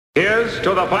Here's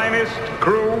to the finest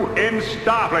crew in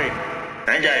Starfleet.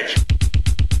 Engage.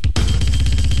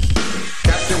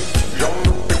 Captain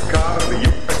Jean-Luc Picard of the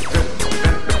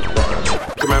USS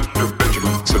Enterprise. Commander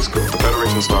Benjamin Sisko, the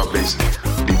Federation Star Base,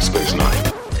 Deep Space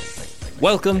Nine.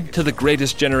 Welcome to The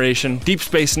Greatest Generation, Deep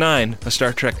Space Nine, a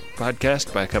Star Trek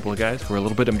podcast by a couple of guys who are a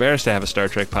little bit embarrassed to have a Star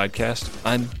Trek podcast.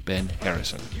 I'm Ben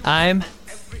Harrison. I'm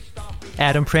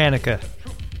Adam Pranica.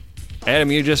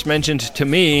 Adam, you just mentioned to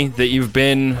me that you've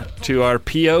been to our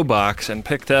P.O. box and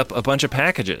picked up a bunch of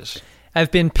packages.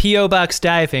 I've been P.O. box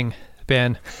diving,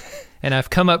 Ben, and I've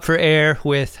come up for air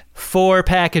with 4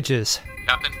 packages.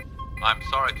 Captain, I'm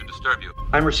sorry to disturb you.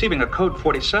 I'm receiving a code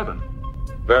 47.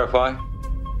 Verify.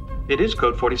 It is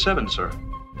code 47, sir.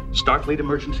 Starfleet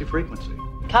emergency frequency.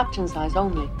 Captain size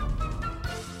only.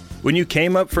 When you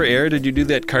came up for air, did you do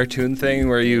that cartoon thing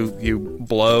where you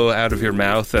blow out of your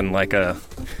mouth and like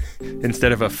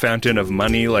instead of a fountain of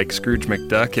money like Scrooge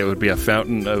McDuck, it would be a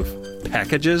fountain of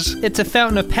packages? It's a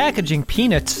fountain of packaging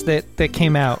peanuts that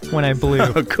came out when I blew.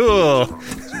 Oh, cool.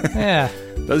 Yeah.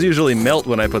 Those usually melt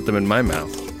when I put them in my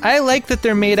mouth. I like that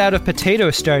they're made out of potato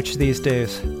starch these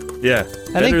days. Yeah,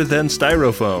 better than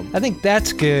styrofoam. I think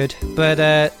that's good, but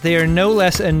they are no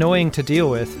less annoying to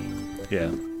deal with. Yeah,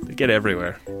 they get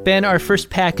everywhere. Ben, our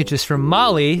first package is from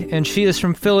Molly, and she is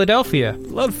from Philadelphia.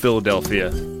 Love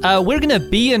Philadelphia. We're going to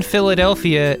be in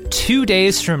Philadelphia 2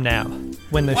 days from now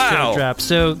when the show drops,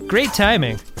 so great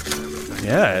timing.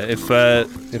 Yeah, if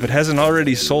it hasn't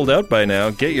already sold out by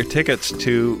now, get your tickets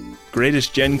to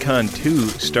Greatest Gen Con 2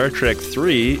 Star Trek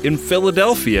 3 in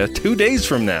Philadelphia 2 days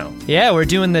from now. Yeah, we're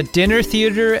doing the dinner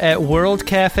theater at World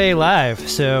Cafe Live,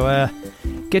 so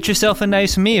get yourself a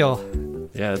nice meal.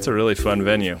 Yeah, it's a really fun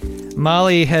venue.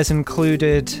 Molly has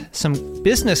included some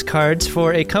business cards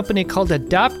for a company called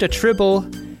Adopt a Tribble,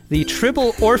 the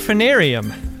Tribble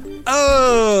Orphanarium.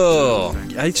 Oh!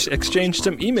 I exchanged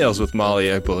some emails with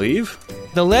Molly, I believe.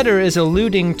 The letter is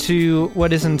alluding to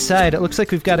what is inside. It looks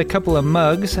like we've got a couple of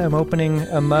mugs. I'm opening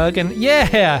a mug, and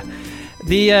yeah!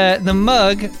 The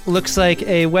mug looks like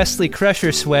a Wesley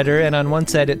Crusher sweater, and on one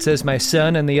side it says my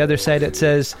son, and the other side it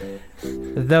says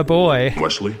the boy.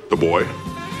 Wesley, the boy.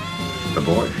 The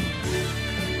boy.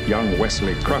 Young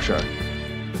Wesley Crusher.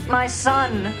 My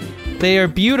son. They are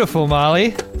beautiful,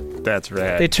 Molly. That's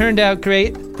rad. They turned out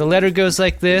great. The letter goes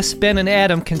like this. Ben and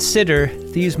Adam consider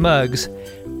these mugs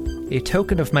a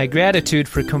token of my gratitude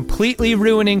for completely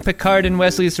ruining Picard and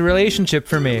Wesley's relationship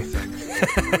for me.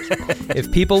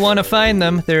 If people want to find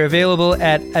them, they're available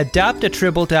at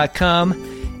adoptatribble.com,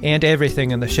 and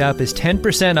everything in the shop is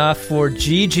 10% off for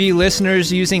GG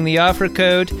listeners using the offer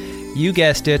code, you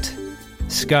guessed it,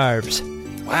 SCARVES.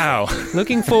 Wow.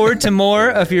 Looking forward to more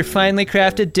of your finely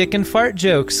crafted dick and fart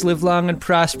jokes. Live long and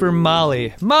prosper,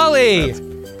 Molly. Molly!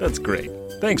 That's great.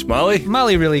 Thanks, Molly.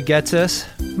 Molly really gets us.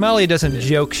 Molly doesn't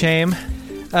joke shame.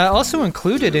 Also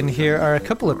included in here are a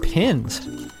couple of pins.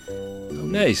 Oh,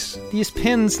 nice. These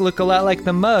pins look a lot like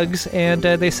the mugs, and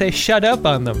they say shut up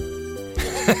on them.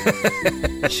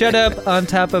 Shut up on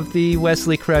top of the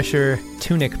Wesley Crusher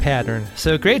tunic pattern.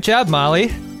 So great job, Molly.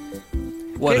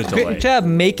 What a delight. Great job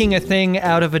making a thing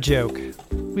out of a joke.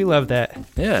 We love that.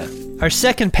 Yeah. Our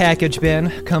second package,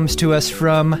 Ben, comes to us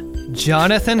from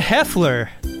Jonathan Heffler.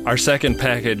 Our second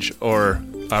package, or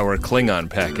our Klingon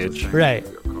package. Right.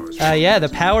 Yeah, the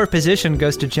power position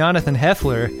goes to Jonathan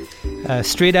Heffler,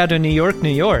 straight out of New York, New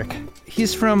York.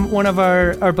 He's from one of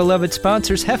our beloved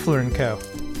sponsors, Heffler & Co.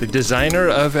 The designer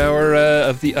of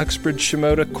of the Uxbridge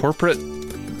Shimoda corporate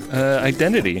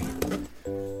identity.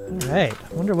 All right.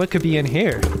 I wonder what could be in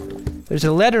here. There's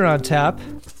a letter on top.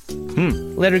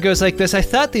 Letter goes like this. I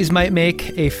thought these might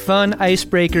make a fun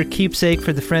icebreaker keepsake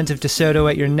for the Friends of DeSoto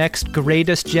at your next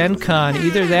Greatest Gen Con.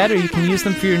 Either that or you can use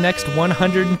them for your next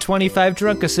 125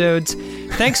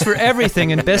 drunkasodes. Thanks for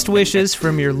everything and best wishes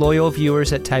from your loyal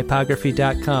viewers at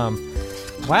typography.com.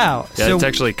 Wow. Yeah, it's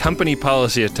actually company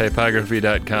policy at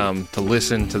typography.com to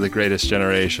listen to The Greatest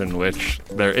Generation, which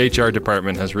their HR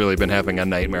department has really been having a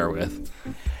nightmare with.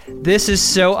 This is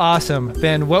so awesome.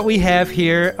 Ben, what we have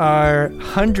here are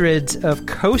hundreds of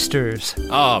coasters.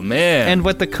 Oh, man. And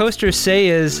what the coasters say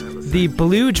is the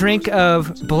blue drink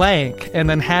of blank, and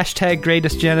then hashtag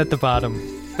Greatest Gen at the bottom.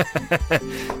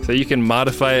 So you can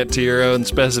modify it to your own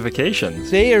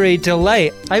specifications. They are a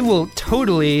delight. I will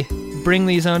totally bring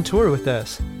these on tour with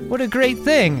us. What a great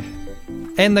thing.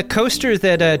 And the coaster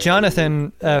that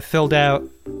Jonathan filled out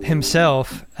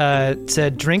himself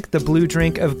said, drink the blue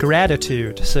drink of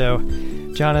gratitude. So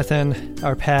Jonathan,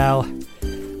 our pal,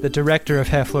 the director of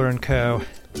Heffler & Co.,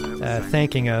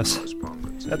 thanking us.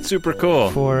 That's super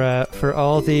cool. For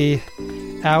all the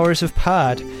hours of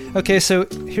pod. Okay, so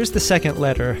here's the second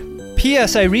letter.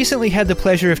 P.S. I recently had the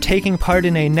pleasure of taking part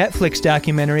in a Netflix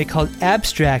documentary called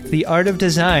Abstract, The Art of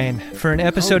Design, for an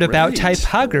episode about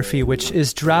typography, which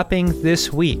is dropping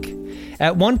this week.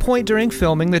 At one point during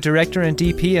filming, the director and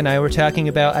DP and I were talking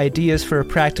about ideas for a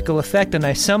practical effect, and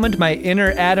I summoned my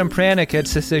inner Adam Pranica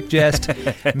to suggest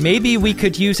maybe we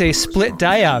could use a split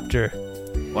diopter.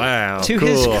 Wow, To cool.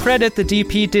 his credit, the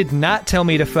DP did not tell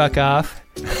me to fuck off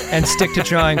and stick to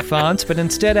drawing fonts, but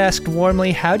instead asked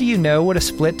warmly, how do you know what a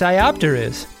split diopter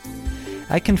is?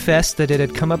 I confessed that it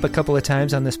had come up a couple of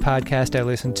times on this podcast I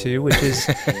listened to, which is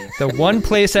the one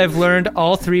place I've learned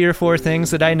all 3 or 4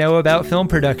 things that I know about film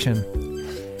production.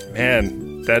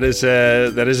 Man, that is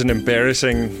an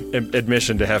embarrassing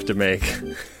admission to have to make.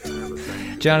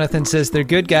 Jonathan says they're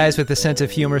good guys with a sense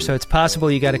of humor, so it's possible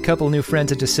you got a couple new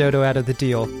friends at DeSoto out of the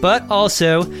deal. But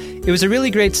also, it was a really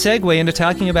great segue into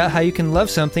talking about how you can love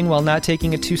something while not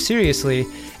taking it too seriously,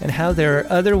 and how there are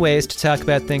other ways to talk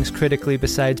about things critically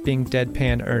besides being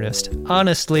deadpan earnest.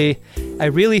 Honestly, I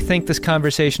really think this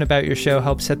conversation about your show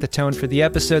helped set the tone for the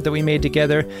episode that we made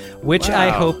together, which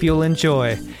I hope you'll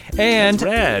enjoy. And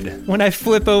when I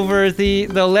flip over the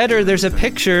letter, there's a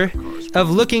picture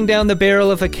of looking down the barrel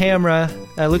of a camera.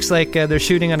 Looks like they're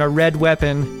shooting on a red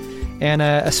weapon, and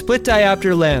a split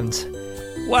diopter lens.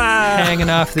 Wow!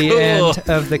 Hanging off the end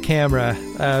of the camera.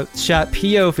 Shot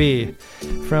POV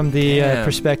from the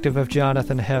perspective of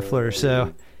Jonathan Heffler.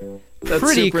 So, that's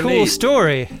pretty cool neat.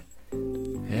 story.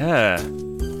 Yeah.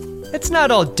 It's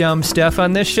not all dumb stuff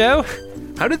on this show.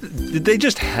 How did they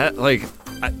just like?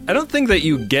 I don't think that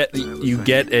you get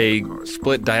a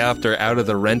split diopter out of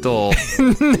the rental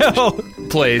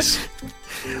place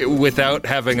without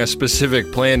having a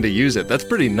specific plan to use it. That's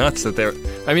pretty nuts that they're...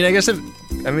 I mean, I guess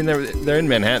they're in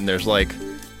Manhattan. There's like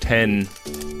 10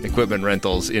 equipment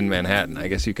rentals in Manhattan. I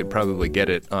guess you could probably get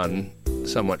it on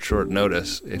somewhat short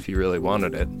notice if you really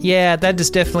wanted it. Yeah, that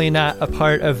is definitely not a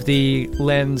part of the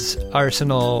lens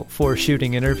arsenal for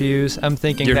shooting interviews. I'm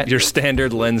thinking your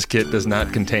standard lens kit does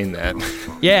not contain that.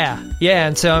 Yeah,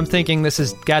 and so I'm thinking this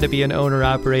has got to be an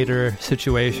owner-operator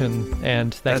situation,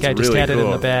 and that guy just really had it in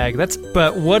cool. the bag.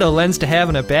 But what a lens to have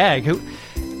in a bag.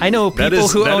 I know people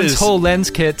who own whole lens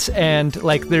kits, and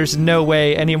like, there's no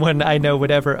way anyone I know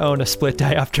would ever own a split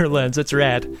diopter lens. It's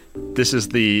rad. This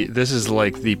is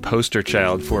like the poster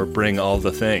child for bring all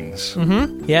the things.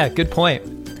 Mm-hmm. Yeah, good point.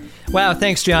 Wow,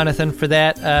 thanks, Jonathan, for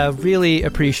that. Really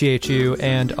appreciate you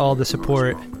and all the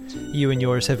support you and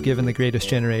yours have given the greatest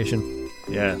generation.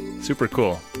 Yeah, super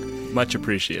cool. Much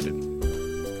appreciated.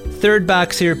 Third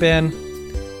box here, Ben,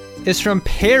 is from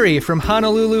Perry from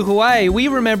Honolulu, Hawaii. We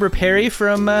remember Perry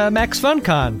from Max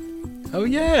FunCon. Oh,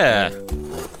 yeah.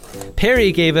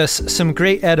 Perry gave us some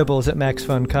great edibles at Max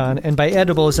FunCon, and by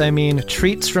edibles, I mean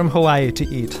treats from Hawaii to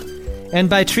eat. And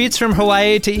by treats from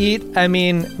Hawaii to eat, I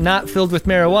mean not filled with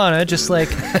marijuana, just like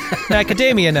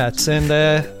macadamia nuts and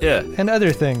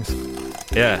other things.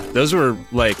 Yeah, those were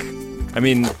like... I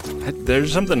mean,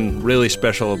 there's something really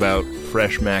special about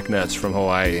fresh mac nuts from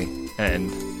Hawaii,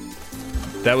 and...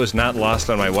 that was not lost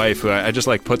on my wife, who I just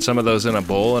like put some of those in a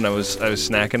bowl, and I was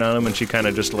snacking on them, and she kind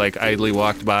of just like idly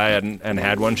walked by and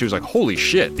had one. She was like, "Holy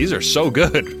shit, these are so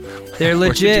good! They're legit.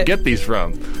 Where did you get these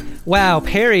from?" Wow,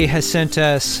 Perry has sent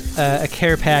us a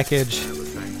care package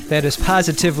that is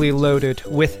positively loaded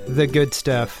with the good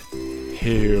stuff.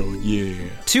 Hell yeah!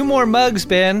 2 more mugs,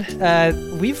 Ben.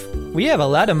 We have a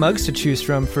lot of mugs to choose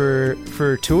from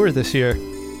for tour this year.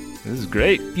 This is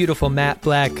great. Beautiful matte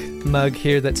black mug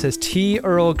here that says Tea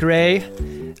Earl Grey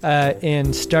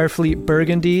in Starfleet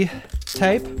Burgundy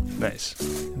type. Nice.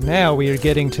 Now we are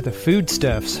getting to the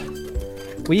foodstuffs.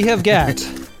 We have got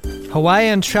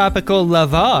Hawaiian Tropical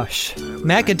Lavash,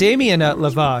 macadamia nut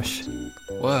lavash.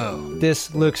 Whoa.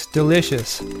 This looks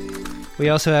delicious. We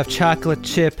also have chocolate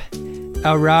chip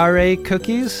Arare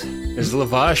cookies. Is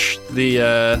Lavash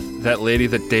that lady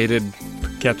that dated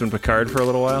Captain Picard for a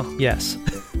little while? Yes.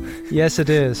 Yes, it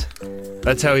is.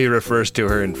 That's how he refers to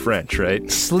her in French, right?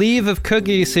 Sleeve of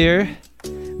cookies here,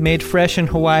 made fresh in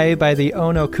Hawaii by the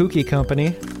Ono Kuki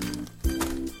Company.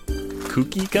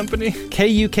 Kuki Company?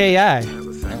 K-U-K-I.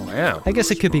 Oh, wow. I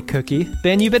guess it could be cookie.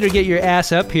 Ben, you better get your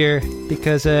ass up here,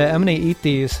 because I'm going to eat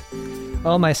these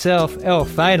all myself. Oh,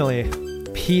 finally.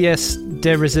 Pièce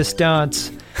de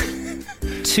résistance.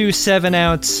 2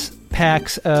 7-ounce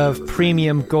packs of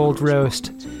premium gold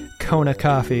roast Kona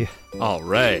coffee. All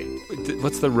right.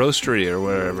 What's the roastery or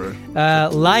wherever?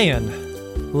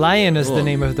 Lion. Lion is the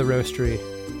name of the roastery.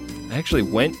 I actually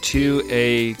went to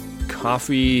a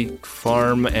coffee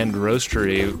farm and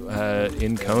roastery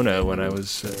in Kona when I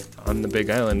was on the Big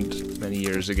Island many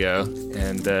years ago,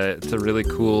 and it's a really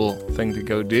cool thing to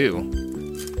go do.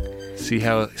 See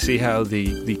how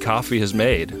the coffee is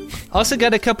made. Also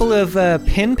got a couple of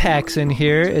pin packs in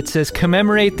here. It says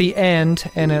commemorate the end,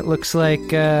 and it looks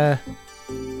like a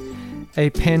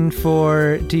pin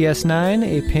for DS9,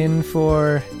 a pin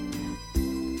for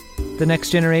the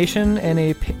Next Generation, and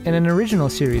an original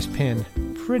series pin.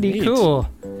 Pretty Neat. cool.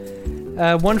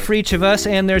 One for each of us,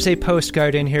 and there's a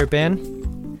postcard in here,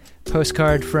 Ben.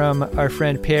 Postcard from our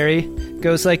friend Perry.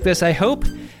 Goes like this: I hope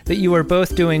that you are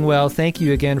both doing well. Thank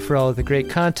you again for all of the great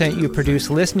content you produce.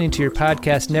 Listening to your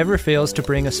podcast never fails to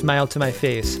bring a smile to my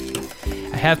face.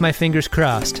 I have my fingers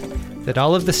crossed that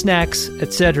all of the snacks,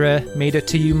 etc., made it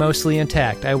to you mostly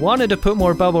intact. I wanted to put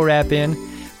more bubble wrap in,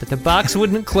 but the box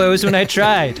wouldn't close when I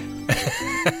tried.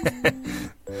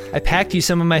 I packed you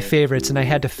some of my favorites, and I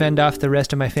had to fend off the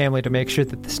rest of my family to make sure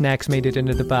that the snacks made it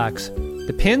into the box.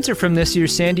 The pins are from this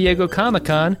year's San Diego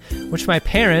Comic-Con, which my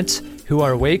parents, who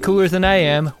are way cooler than I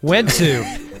am, went to.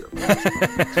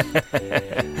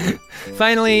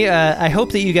 Finally, I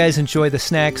hope that you guys enjoy the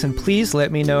snacks, and please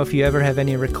let me know if you ever have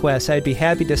any requests. I'd be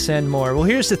happy to send more. Well,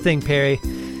 here's the thing, Perry.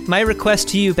 My request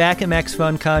to you back at Max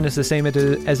Fun Con is the same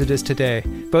as it is today.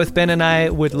 Both Ben and I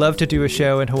would love to do a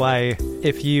show in Hawaii.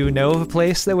 If you know of a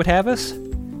place that would have us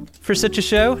for such a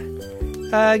show,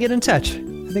 get in touch.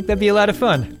 I think that'd be a lot of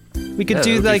fun. We could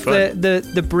do like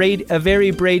the Brady, a very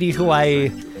Brady Hawaii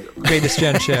Greatest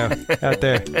Gen show out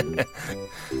there.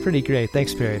 Pretty great.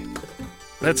 Thanks, Perry.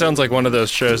 That sounds like one of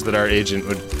those shows that our agent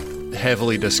would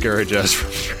heavily discourage us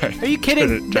from trying. Are you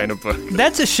kidding? Trying to book.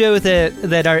 That's a show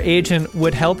that our agent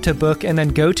would help to book and then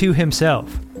go to himself.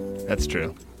 That's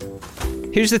true.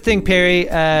 Here's the thing, Perry.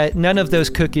 None of those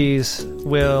cookies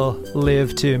will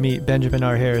live to meet Benjamin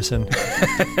R. Harrison.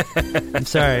 I'm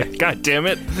sorry. God damn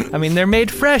it. I mean, they're made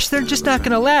fresh. They're just not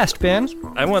going to last, Ben.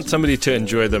 I want somebody to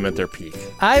enjoy them at their peak.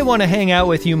 I want to hang out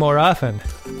with you more often.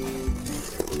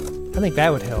 I think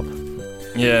that would help.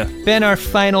 Yeah. Ben, our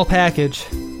final package.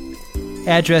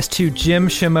 Addressed to Jim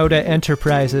Shimoda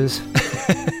Enterprises.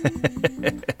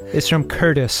 It's from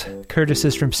Curtis. Curtis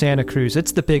is from Santa Cruz.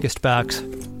 It's the biggest box.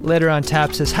 Letter on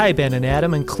top says, Hi, Ben and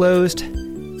Adam. Enclosed,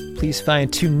 please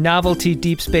find 2 novelty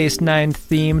Deep Space Nine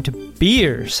themed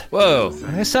beers. Whoa.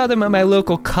 I saw them at my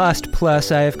local Cost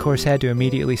Plus. I, of course, had to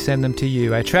immediately send them to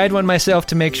you. I tried one myself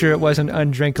to make sure it wasn't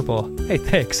undrinkable. Hey,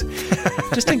 thanks.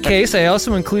 Just in case, I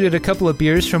also included a couple of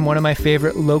beers from one of my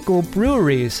favorite local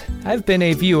breweries. I've been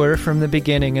a viewer from the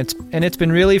beginning, and it's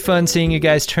been really fun seeing you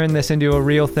guys turn this into a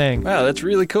real thing. Wow, that's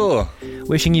really cool.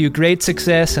 Wishing you great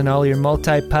success in all your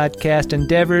multi-podcast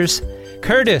endeavors.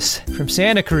 Curtis from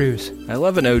Santa Cruz. I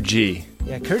love an OG.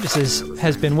 Yeah, Curtis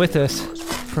has been with us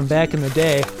from back in the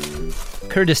day.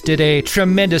 Curtis did a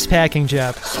tremendous packing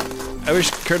job. I wish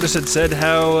Curtis had said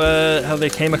how they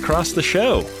came across the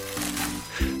show.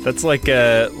 That's like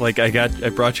I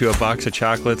brought you a box of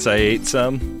chocolates. I ate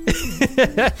some.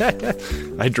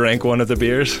 I drank one of the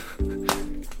beers.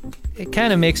 It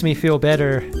kind of makes me feel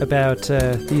better about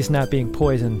these not being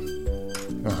poison.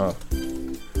 Uh-huh.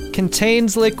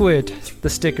 Contains liquid, the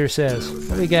sticker says.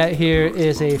 What we got here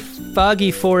is a Foggy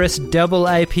Forest Double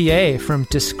IPA from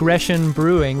Discretion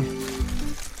Brewing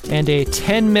and a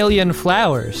 10 Million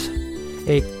Flowers,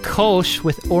 a Kolsch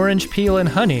with orange peel and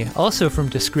honey, also from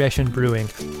Discretion Brewing.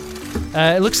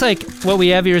 It looks like what we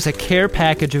have here is a care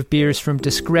package of beers from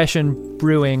Discretion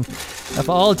Brewing of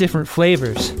all different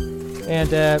flavors.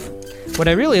 And what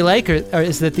I really like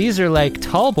is that these are like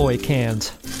tall boy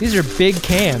cans. These are big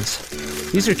cans.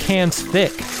 These are cans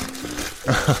thick.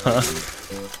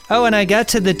 Oh, and I got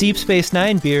to the Deep Space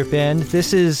Nine beer, Ben.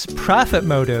 This is Profit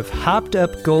Motive Hopped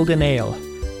Up Golden Ale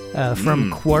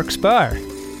from Quark's Bar.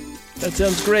 That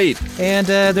sounds great. And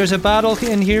there's a bottle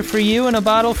in here for you and a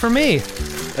bottle for me.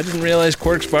 I didn't realize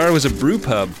Quark's Bar was a brew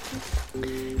pub.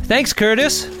 Thanks,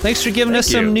 Curtis. Thanks for giving us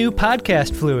some new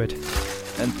podcast fluid.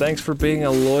 And thanks for being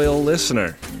a loyal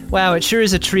listener. Wow, it sure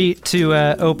is a treat to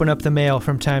open up the mail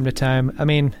from time to time. I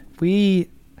mean, we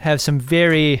have some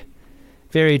very,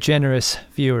 very generous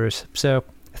viewers. So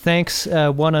thanks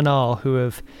one and all who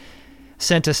have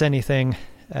sent us anything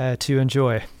to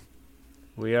enjoy.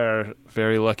 We are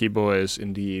very lucky boys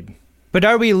indeed. But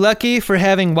are we lucky for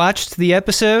having watched the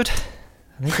episode?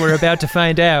 I think we're about to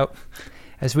find out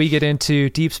as we get into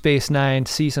Deep Space Nine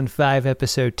Season 5,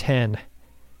 Episode 10,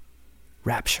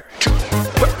 Rapture.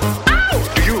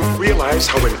 Do you realize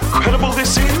how incredible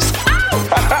this is?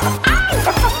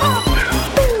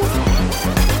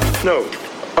 No,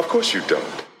 of course you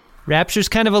don't. Rapture's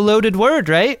kind of a loaded word,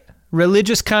 right?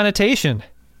 Religious connotation.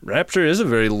 Rapture is a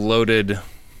very loaded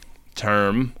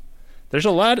term. There's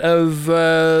a lot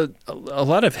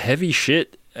of heavy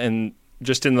shit, and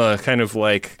just in the kind of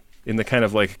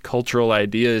like cultural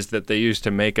ideas that they use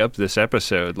to make up this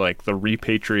episode, like the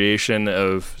repatriation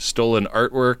of stolen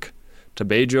artwork to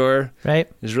Bajor, right,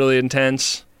 is really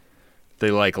intense.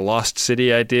 The like lost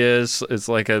city ideas. It's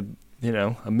like a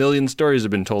million stories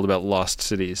have been told about lost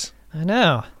cities. I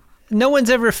know. No one's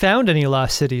ever found any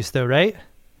lost cities, though, right?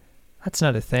 That's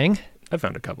not a thing. I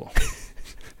found a couple.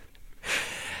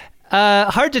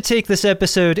 Hard to take this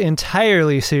episode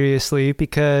entirely seriously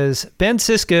because Ben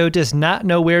Sisko does not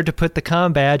know where to put the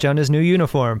comm badge on his new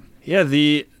uniform. Yeah,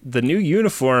 the new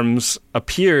uniforms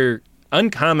appear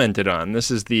uncommented on.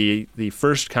 This is the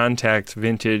First Contact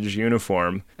vintage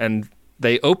uniform, and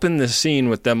they open the scene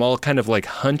with them all kind of like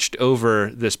hunched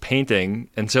over this painting,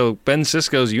 and so Ben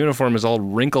Sisko's uniform is all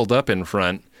wrinkled up in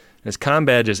front. His comm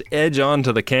badge is edge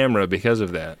onto the camera because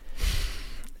of that.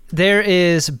 There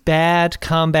is bad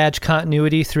comm badge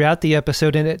continuity throughout the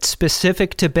episode, and it's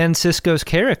specific to Ben Sisko's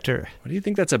character. What do you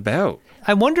think that's about?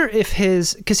 I wonder if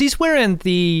because he's wearing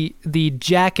the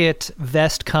jacket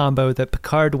vest combo that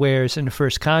Picard wears in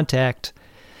First Contact.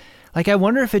 Like, I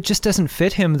wonder if it just doesn't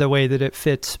fit him the way that it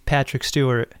fits Patrick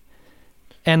Stewart,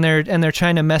 and they're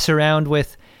trying to mess around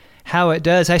with how it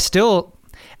does.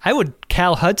 I would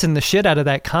Cal Hudson the shit out of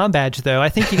that comm badge, though. I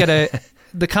think you gotta.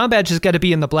 The comm badge has got to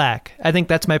be in the black. I think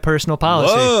that's my personal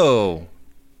policy. Whoa!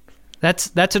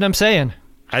 That's what I'm saying.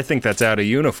 I think that's out of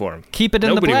uniform. Keep it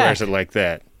in the black. Nobody wears it like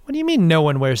that. What do you mean no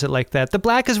one wears it like that? The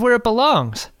black is where it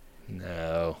belongs.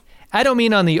 No. I don't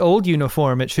mean on the old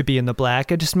uniform it should be in the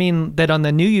black. I just mean that on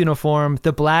the new uniform,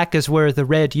 the black is where the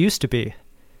red used to be.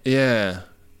 Yeah.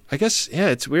 I guess, yeah,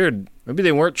 it's weird. Maybe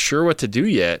they weren't sure what to do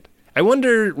yet. I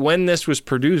wonder when this was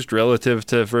produced relative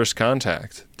to First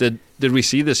Contact. Did we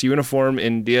see this uniform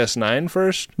in DS9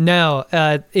 first? No,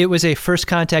 it was a First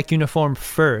Contact uniform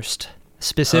first,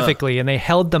 specifically, and they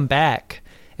held them back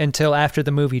until after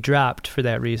the movie dropped for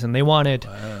that reason. They wanted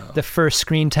the first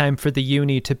screen time for the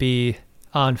uni to be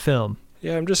on film.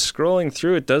 Yeah, I'm just scrolling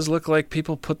through. It does look like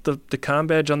people put the comm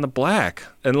badge on the black.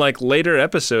 And like later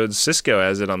episodes, Sisko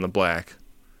has it on the black.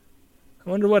 I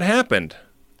wonder what happened.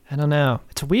 I don't know.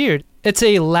 It's weird. It's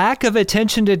a lack of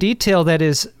attention to detail that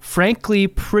is, frankly,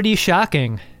 pretty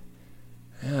shocking.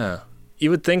 Yeah. You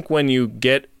would think when you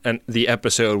get the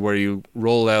episode where you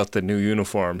roll out the new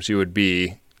uniforms, you would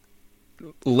be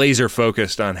laser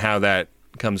focused on how that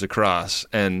comes across.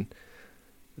 And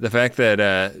the fact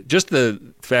that, just the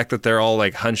fact that they're all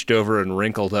like hunched over and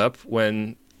wrinkled up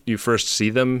when you first see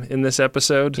them in this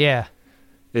episode, yeah,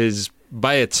 is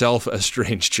by itself a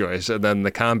strange choice. And then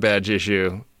the comm badge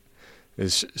issue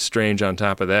is strange on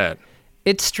top of that.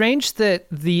 It's strange that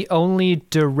the only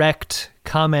direct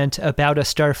comment about a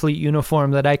Starfleet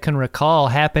uniform that I can recall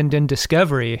happened in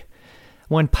Discovery,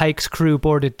 when Pike's crew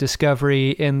boarded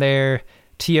Discovery in their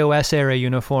TOS era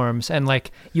uniforms, and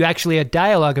like you actually had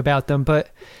dialogue about them,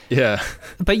 but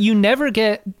you never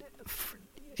get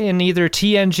in either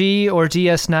TNG or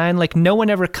DS9, like no one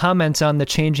ever comments on the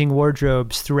changing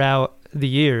wardrobes throughout the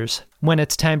years when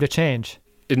it's time to change.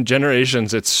 In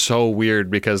Generations, it's so weird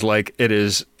because like it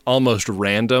is almost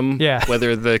random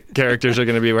whether the characters are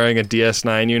going to be wearing a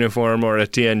DS9 uniform or a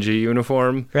TNG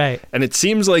uniform. Right. And it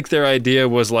seems like their idea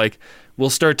was like, we'll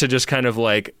start to just kind of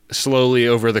like slowly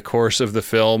over the course of the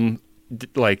film,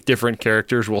 like different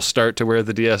characters will start to wear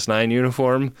the DS9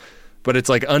 uniform, but it's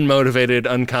like unmotivated,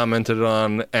 uncommented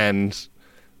on, and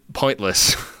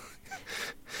pointless.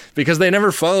 Because they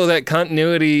never follow that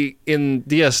continuity in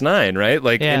DS9, right?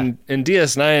 Like in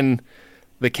DS9,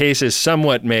 the case is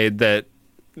somewhat made that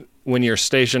when you're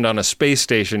stationed on a space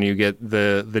station, you get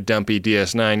the dumpy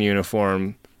DS9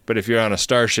 uniform, but if you're on a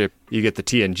starship, you get the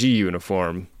TNG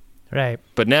uniform. Right.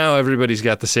 But now everybody's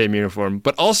got the same uniform.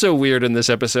 But also weird in this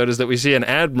episode is that we see an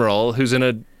Admiral who's in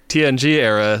a TNG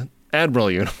era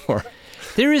Admiral uniform.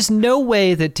 There is no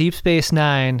way that Deep Space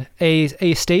Nine,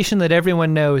 a station that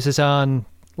everyone knows is on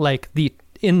like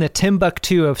in the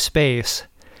Timbuktu of space,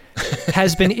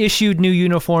 has been issued new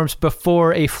uniforms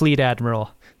before a fleet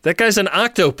admiral. That guy's an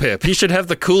octopip. He should have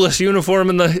the coolest uniform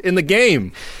in the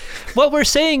game. What we're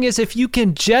saying is if you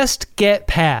can just get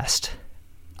past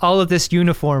all of this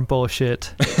uniform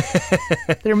bullshit,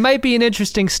 there might be an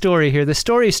interesting story here. The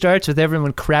story starts with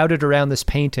everyone crowded around this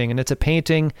painting, and it's a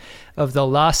painting of the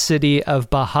lost city of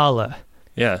Bahala.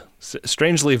 Yeah,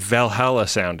 strangely Valhalla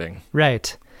sounding.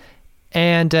 Right.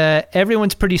 And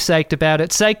everyone's pretty psyched about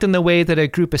it. Psyched in the way that a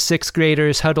group of sixth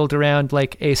graders huddled around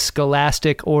like a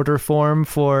scholastic order form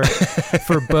for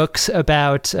books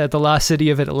about the lost city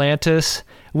of Atlantis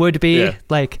would be. Yeah.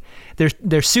 Like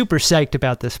they're super psyched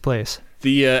about this place.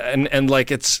 And like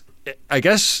it's, I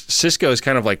guess Sisko is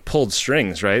kind of like pulled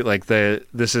strings, right? Like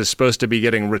this is supposed to be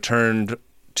getting returned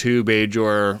to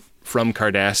Bajor from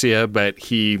Cardassia, but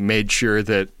he made sure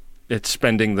that it's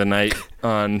spending the night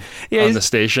on the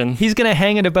station. He's going to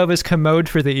hang it above his commode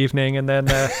for the evening and then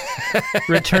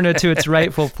return it to its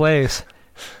rightful place.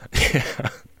 Yeah.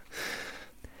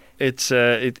 It's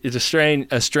a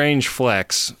strange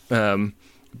flex,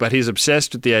 but he's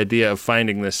obsessed with the idea of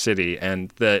finding this city. And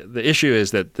the issue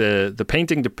is that the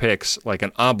painting depicts like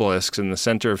an obelisk in the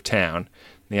center of town.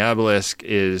 The obelisk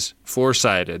is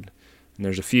four-sided, and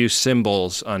there's a few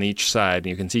symbols on each side, and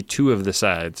you can see two of the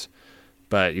sides.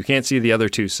 But you can't see the other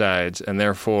two sides, and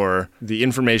therefore the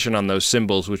information on those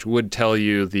symbols, which would tell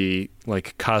you the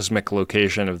like cosmic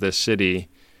location of this city,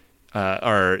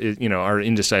 are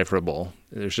indecipherable.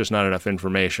 There's just not enough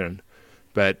information.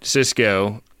 But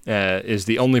Sisko is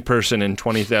the only person in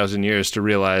 20,000 years to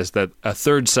realize that a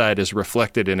third side is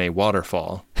reflected in a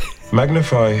waterfall.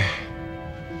 Magnify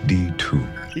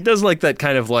D2. He does like that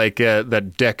kind of like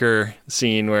that Decker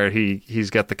scene where he's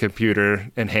got the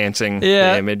computer enhancing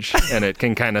the image and it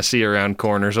can kind of see around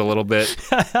corners a little bit.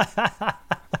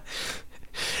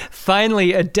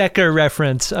 Finally, a Decker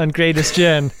reference on Greatest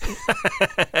Gen.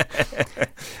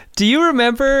 Do you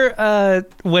remember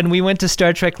when we went to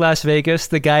Star Trek Las Vegas,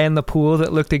 the guy in the pool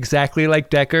that looked exactly like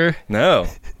Decker? No.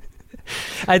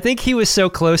 I think he was so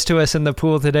close to us in the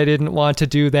pool that I didn't want to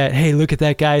do that, hey, look at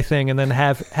that guy thing, and then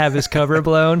have his cover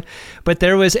blown. But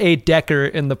there was a Decker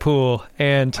in the pool,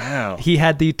 and he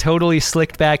had the totally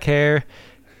slicked back hair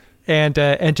and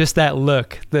just that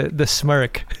look, the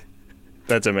smirk.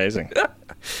 That's amazing.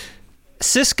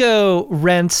 Sisko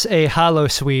rents a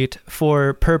holosuite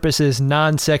for purposes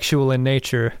non-sexual in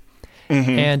nature,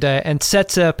 and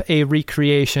sets up a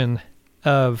recreation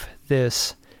of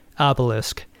this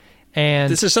obelisk.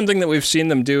 And this is something that we've seen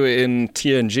them do in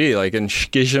TNG, like in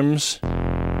Schisms.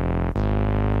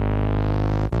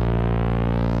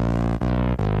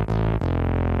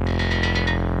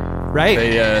 Right.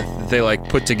 They like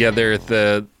put together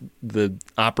the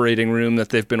operating room that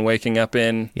they've been waking up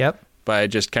in. Yep. By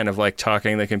just kind of like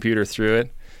talking the computer through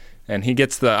it. And he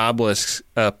gets the obelisk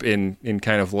up in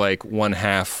kind of like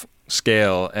 1/2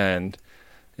 scale and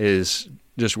is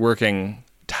just working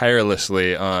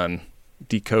tirelessly on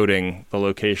decoding the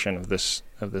location of this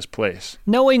place.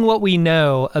 Knowing what we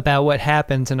know about what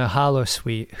happens in a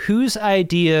holosuite, whose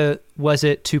idea was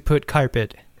it to put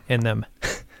carpet in them?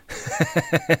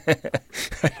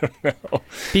 I don't know.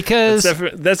 Because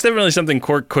that's definitely something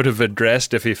Quark could have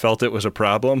addressed if he felt it was a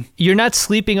problem. You're not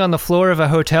sleeping on the floor of a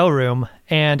hotel room,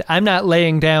 and I'm not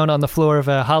laying down on the floor of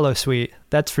a holosuite.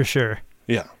 That's for sure.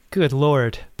 Yeah. Good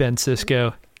Lord, Ben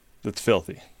Sisko. That's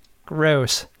filthy.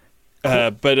 Gross.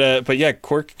 But yeah,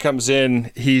 Quark comes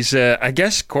in. He's I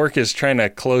guess Quark is trying to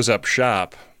close up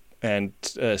shop, and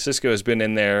Sisko has been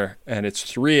in there, and it's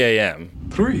 3 a.m.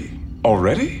 3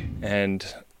 already? And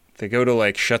they go to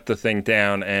like shut the thing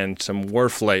down, and some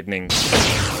wharf lightning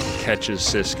catches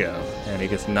Sisko, and he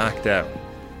gets knocked out.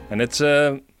 And it's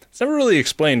never really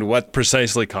explained what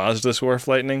precisely caused this wharf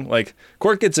lightning. Like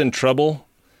Quark gets in trouble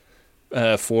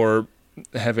for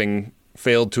having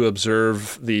failed to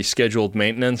observe the scheduled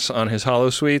maintenance on his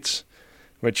holosuites,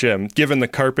 which, given the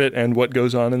carpet and what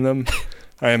goes on in them,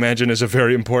 I imagine is a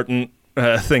very important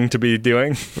thing to be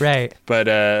doing. Right.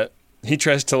 But he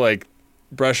tries to like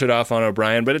brush it off on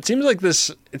O'Brien, but it seems like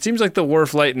the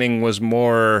wharf lightning was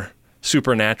more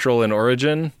supernatural in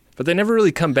origin. But they never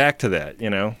really come back to that, you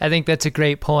know? I think that's a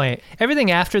great point.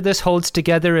 Everything after this holds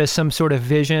together as some sort of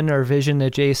vision or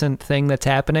vision-adjacent thing that's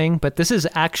happening, but this is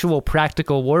actual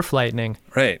practical wharf lightning.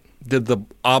 Right. Did the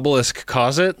obelisk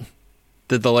cause it?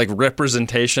 Did the, like,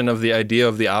 representation of the idea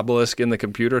of the obelisk in the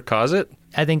computer cause it?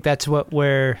 I think that's what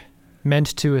we're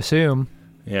meant to assume.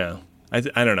 Yeah. I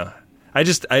don't know. I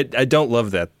don't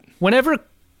love that. Whenever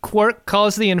Quark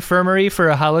calls the infirmary for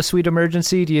a holosuite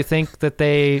emergency, do you think that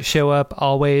they show up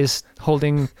always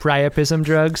holding priapism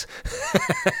drugs?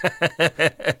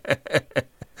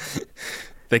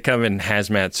 They come in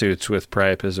hazmat suits with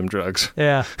priapism drugs.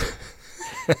 Yeah.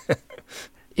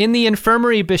 In the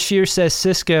infirmary, Bashir says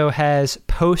Sisko has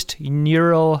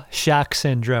post-neural shock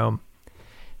syndrome.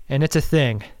 And it's a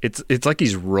thing. It's like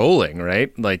he's rolling,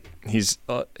 right? Like he's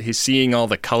seeing all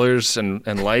the colors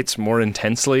and lights more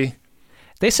intensely.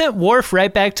 They sent Worf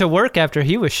right back to work after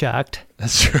he was shocked.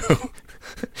 That's true.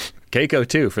 Keiko,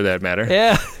 too, for that matter.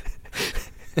 Yeah.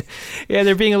 Yeah,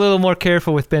 they're being a little more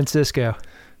careful with Ben Sisko.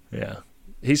 Yeah.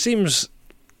 He seems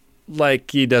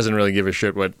like he doesn't really give a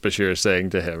shit what Bashir is saying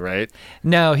to him, right?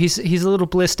 No, he's a little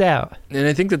blissed out. And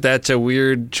I think that's a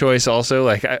weird choice also.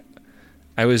 Like,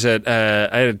 I was at,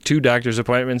 I had 2 doctor's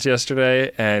appointments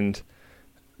yesterday, and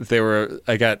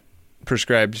I got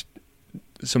prescribed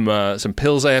some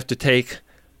pills I have to take,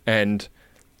 and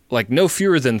like no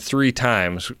fewer than 3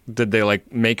 times did they like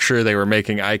make sure they were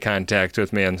making eye contact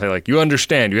with me and say like, you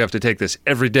understand you have to take this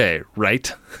every day,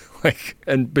 right? Like,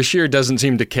 and Bashir doesn't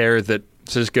seem to care that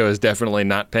Sisko is definitely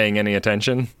not paying any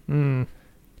attention. You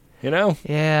know?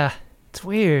 Yeah, it's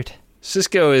weird.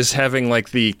 Sisko is having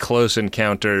like the close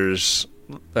encounters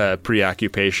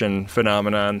preoccupation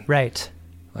phenomenon. Right.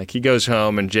 Like, he goes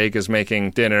home and Jake is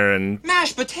making dinner and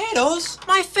mashed potatoes,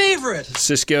 my favorite.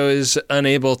 Sisko is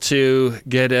unable to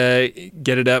get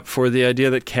it up for the idea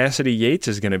that Cassidy Yates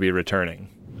is going to be returning.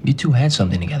 You two had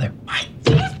something together. I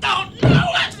just don't know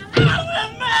what's wrong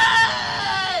with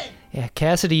me! Yeah,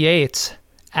 Cassidy Yates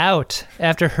out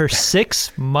after her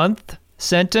 6-month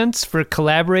sentence for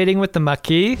collaborating with the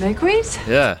Maquis. Maquis?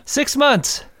 Yeah. 6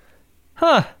 months.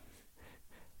 Huh.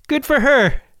 Good for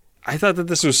her. I thought that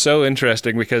this was so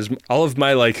interesting because all of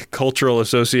my like cultural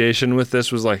association with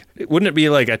this was like, wouldn't it be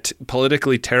like a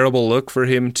politically terrible look for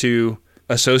him to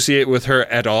associate with her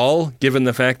at all, given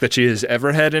the fact that she has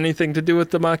ever had anything to do with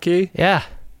the Maquis? Yeah.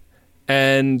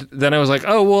 And then I was like,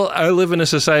 oh, well, I live in a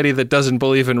society that doesn't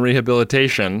believe in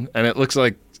rehabilitation, and it looks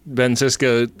like Ben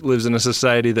Sisko lives in a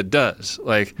society that does.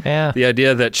 Like, the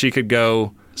idea that she could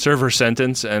go serve her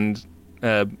sentence and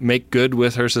make good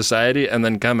with her society and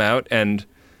then come out and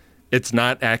it's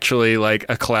not actually like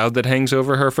a cloud that hangs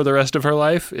over her for the rest of her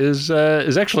life is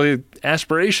actually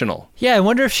aspirational. Yeah, I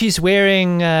wonder if she's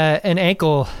wearing an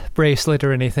ankle bracelet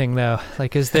or anything, though.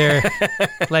 Like, is there,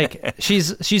 like,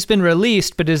 she's been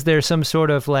released, but is there some sort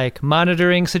of like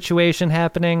monitoring situation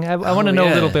happening? I want to know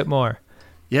a little bit more.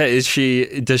 Yeah, does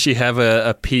she have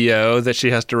a PO that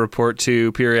she has to report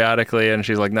to periodically, and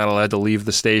she's like not allowed to leave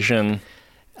the station?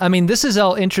 I mean, this is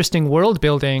all interesting world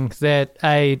building that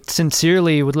I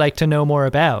sincerely would like to know more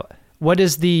about. What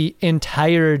is the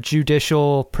entire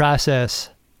judicial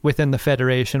process within the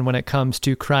Federation when it comes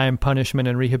to crime, punishment,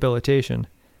 and rehabilitation?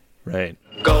 Right.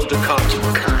 Golden cut.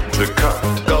 The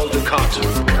cut. Golden cut.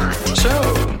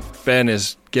 So, Ben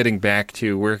is getting back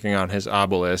to working on his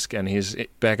obelisk, and he's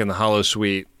back in the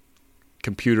holosuite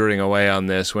computering away on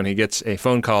this when he gets a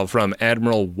phone call from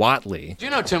Admiral Watley. Do you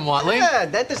know Tim Watley? Yeah,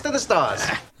 dentist to the stars.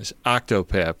 This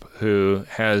Octopip, who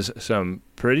has some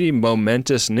pretty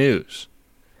momentous news.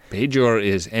 Bajor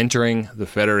is entering the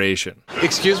Federation.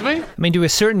 Excuse me? I mean, to a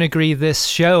certain degree, this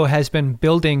show has been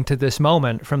building to this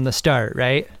moment from the start,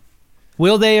 right?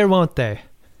 Will they or won't they?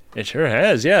 It sure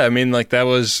has, yeah. I mean, like that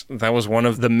was one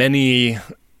of the many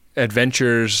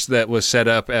adventures that was set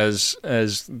up as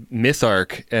myth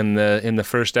arc in the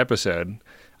first episode.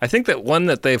 I think that one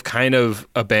that they've kind of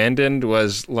abandoned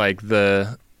was like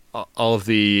all of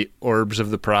the orbs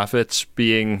of the prophets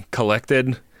being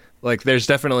collected. Like, there's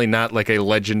definitely not like a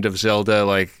Legend of Zelda,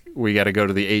 like we got to go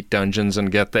to the 8 dungeons and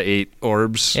get the 8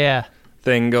 orbs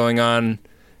thing going on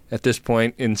at this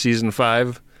point in season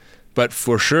 5. But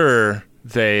for sure,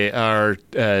 they are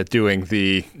doing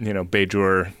the,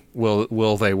 Bajor,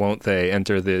 will they, won't they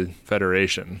enter the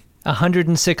Federation.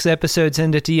 106 episodes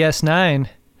into DS9,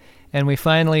 and we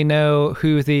finally know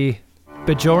who the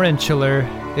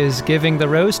Bajoranchelor is giving the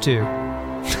rose to.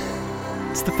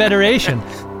 It's the Federation.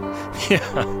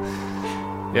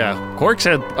 Yeah. Quark's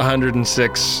had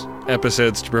 106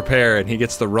 episodes to prepare, and he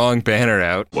gets the wrong banner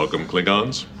out. Welcome,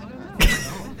 Klingons.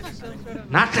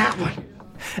 Not that one.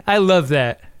 I love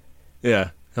that.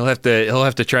 Yeah. He'll have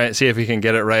to try and see if he can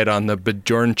get it right on the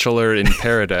Bajoranchelor in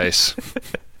Paradise.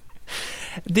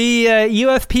 The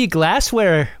UFP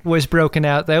glassware was broken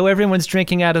out, though. Everyone's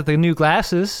drinking out of the new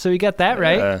glasses, so you got that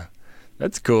right.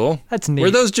 That's cool. That's neat.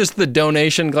 Were those just the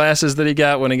donation glasses that he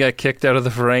got when he got kicked out of the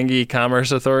Ferengi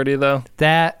Commerce Authority, though?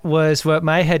 That was what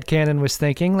my headcanon was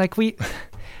thinking. Like,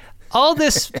 all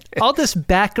this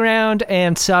background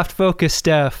and soft focus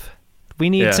stuff, we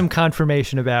need some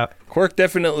confirmation about. Quark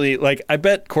definitely, like, I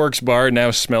bet Quark's bar now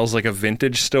smells like a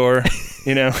vintage store,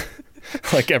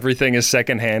 Like everything is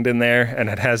secondhand in there, and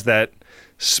it has that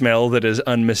smell that is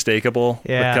unmistakable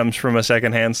that comes from a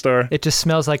secondhand store. It just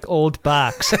smells like old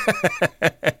box.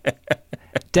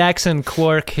 Dax and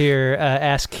Quark here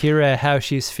ask Kira how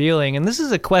she's feeling, and this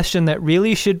is a question that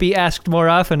really should be asked more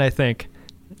often, I think.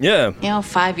 Yeah.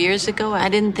 5 years ago, I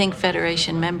didn't think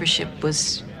Federation membership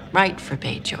was right for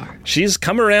Bajor. She's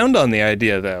come around on the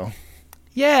idea, though.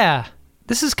 Yeah.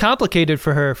 This is complicated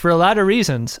for her for a lot of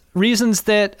reasons. Reasons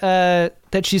that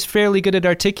that she's fairly good at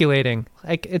articulating.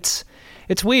 Like, it's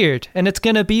weird, and it's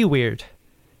gonna be weird.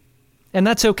 And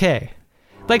that's okay.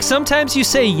 Like, sometimes you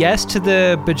say yes to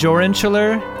the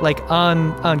Bajoranchelor, like,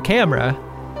 on camera.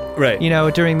 Right. You know,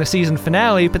 during the season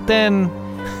finale, but then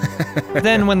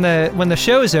when the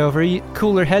show's over,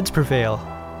 cooler heads prevail.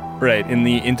 Right. In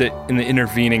the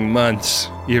intervening months,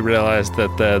 you realize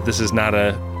that this was not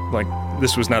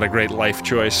a great life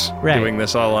choice. Right. Doing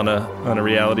this all on a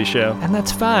reality show. And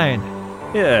that's fine.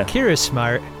 Yeah. Kira's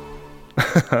smart.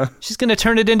 She's gonna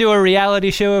turn it into a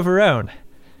reality show of her own.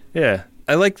 Yeah.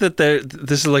 I like that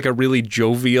this is like a really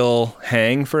jovial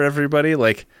hang for everybody.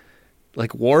 Like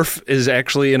Worf is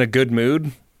actually in a good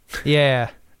mood. Yeah.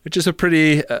 Which is a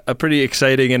pretty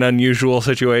exciting and unusual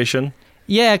situation.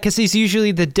 Yeah, because he's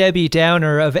usually the Debbie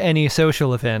Downer of any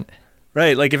social event.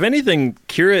 Right. Like, if anything,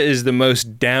 Kira is the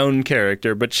most down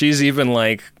character, but she's even,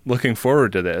 like, looking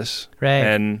forward to this. Right.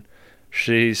 And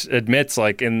she admits,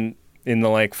 like, in the,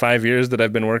 like, 5 years that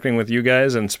I've been working with you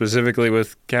guys, and specifically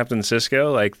with Captain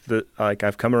Sisko, like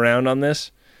I've come around on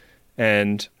this.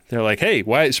 And they're like, hey,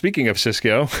 speaking of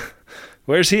Sisko,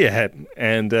 where's he at?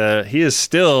 And he is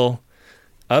still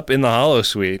up in the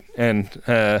holosuite. And,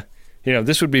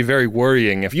 this would be very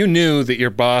worrying. If you knew that your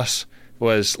boss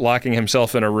was locking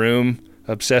himself in a room,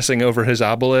 obsessing over his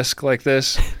obelisk like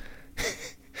this,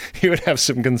 you would have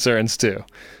some concerns too.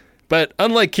 But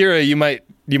unlike Kira, you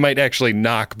might actually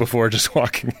knock before just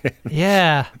walking in.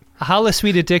 Yeah. A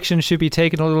holosuite addiction should be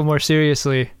taken a little more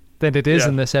seriously than it is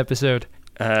in this episode.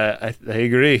 I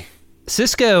agree.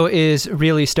 Sisko is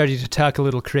really starting to talk a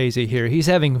little crazy here. He's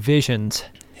having visions.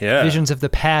 Yeah. Visions of the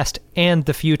past and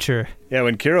the future. Yeah,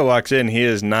 when Kira walks in, he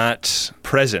is not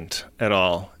present at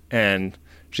all. And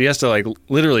she has to, like,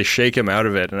 literally shake him out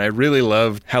of it. And I really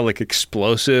loved how, like,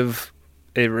 explosive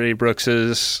Avery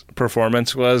Brooks's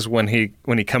performance was when he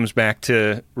comes back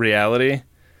to reality.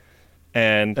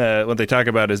 And what they talk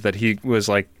about is that he was,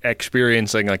 like,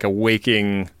 experiencing, like, a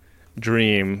waking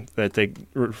dream that they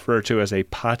refer to as a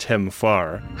patem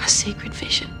far. A sacred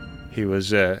vision. He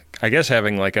was, I guess,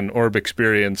 having, like, an orb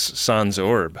experience sans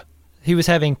orb. He was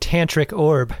having tantric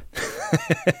orb.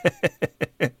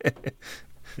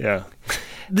 Yeah.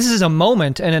 This is a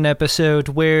moment in an episode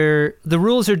where the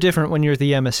rules are different when you're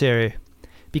the emissary.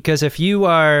 Because if you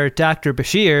are Dr.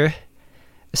 Bashir,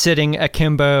 sitting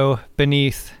akimbo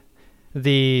beneath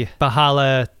the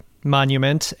Bahala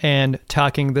monument and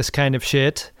talking this kind of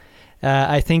shit,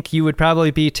 I think you would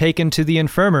probably be taken to the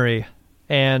infirmary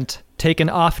and taken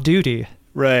off duty.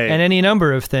 Right. And any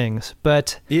number of things.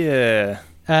 But yeah,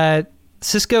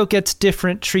 Sisko gets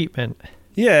different treatment.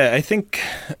 Yeah, I think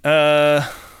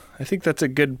that's a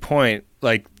good point.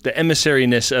 Like, the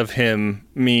emissariness of him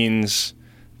means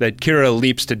that Kira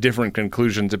leaps to different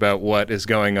conclusions about what is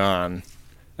going on.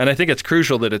 And I think it's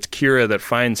crucial that it's Kira that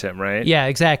finds him, right? Yeah,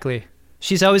 exactly.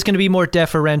 She's always going to be more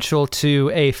deferential to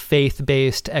a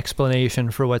faith-based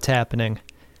explanation for what's happening.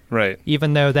 Right.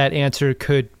 Even though that answer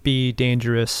could be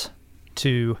dangerous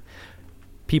to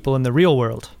people in the real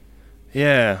world.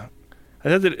 Yeah. I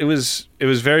thought that it was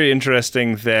very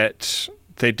interesting that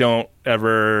they don't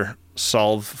ever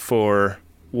solve for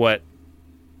what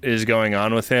is going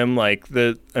on with him. Like,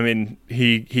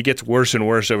 he gets worse and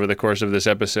worse over the course of this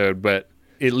episode, but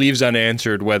it leaves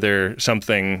unanswered whether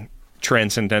something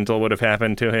transcendental would have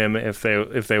happened to him if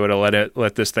they would have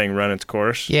let this thing run its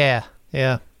course. Yeah.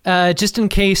 Just in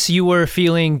case you were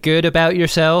feeling good about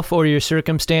yourself or your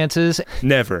circumstances.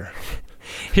 Never.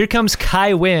 Here comes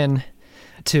Kai Winn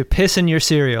to piss in your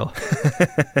cereal.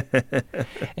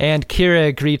 And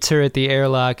Kira greets her at the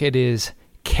airlock. It is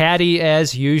catty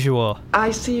as usual.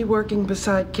 I see working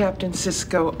beside Captain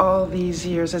Sisko all these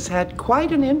years has had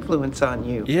quite an influence on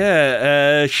you.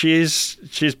 Yeah, she's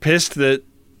pissed that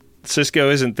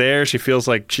Sisko isn't there. She feels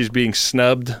like she's being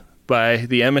snubbed by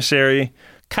the emissary.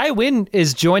 Kai Winn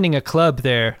is joining a club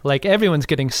there. Like, everyone's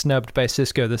getting snubbed by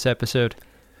Sisko this episode.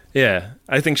 Yeah,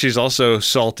 I think she's also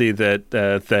salty that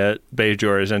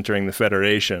Bajor is entering the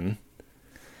Federation.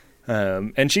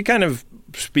 And she kind of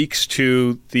speaks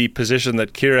to the position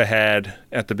that Kira had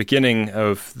at the beginning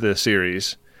of the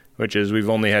series, which is we've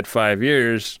only had 5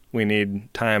 years. We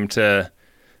need time to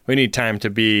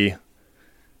be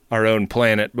our own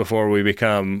planet before we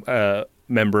become a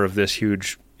member of this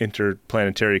huge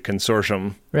interplanetary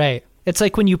consortium. Right. It's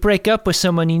like when you break up with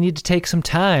someone, you need to take some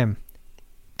time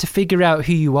to figure out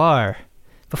who you are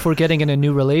before getting in a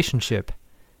new relationship.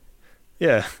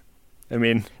 Yeah. I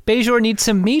mean, Bajor needs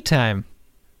some me time.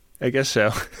 I guess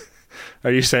so. Are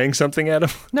you saying something,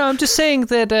 Adam? No, I'm just saying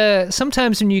that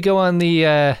sometimes when you go on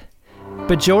the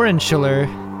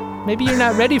Bajoranchelor, maybe you're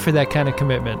not ready for that kind of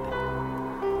commitment.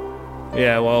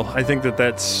 Yeah, well, I think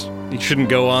you shouldn't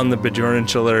go on the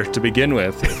Bajoranchelor to begin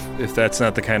with if that's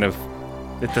not the kind of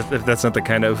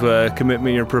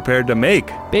commitment you're prepared to make.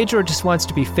 Bajor just wants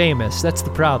to be famous. That's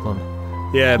the problem.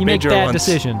 Yeah, you make bad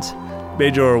decisions.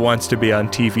 Bajor wants to be on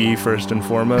TV first and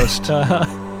foremost.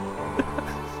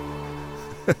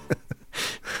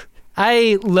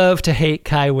 I love to hate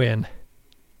Kai Winn.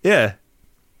 Yeah,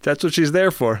 that's what she's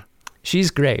there for.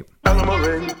 She's great. Come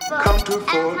to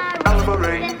Fort. Come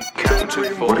to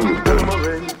Fort. What are you doing?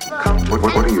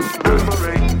 What are you doing?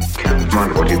 Come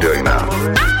on, what are you doing now?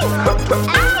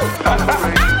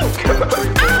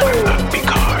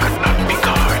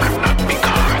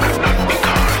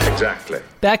 Exactly.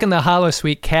 Back in the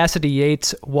holosuite, Cassidy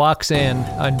Yates walks in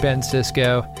on Ben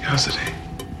Sisko. Cassidy.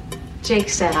 Jake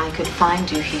said I could find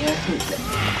you here.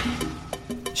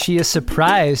 She is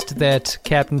surprised that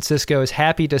Captain Sisko is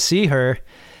happy to see her,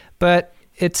 but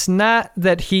it's not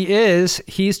that he is.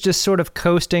 He's just sort of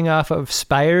coasting off of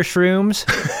Spire Shrooms.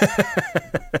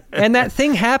 And that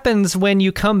thing happens when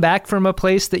you come back from a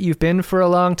place that you've been for a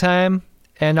long time,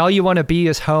 and all you want to be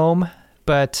is home,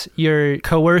 but you're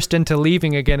coerced into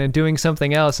leaving again and doing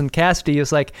something else. And Cassidy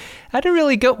is like, I don't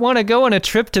really want to go on a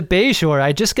trip to Bajor.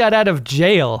 I just got out of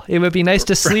jail. It would be nice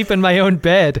to sleep in my own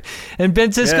bed. And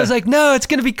Ben Sisko's like, no, it's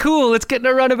going to be cool. Let's get in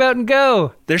a runabout and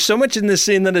go. There's so much in this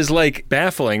scene that is like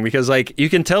baffling because like you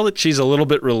can tell that she's a little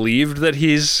bit relieved that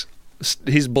he's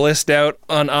blissed out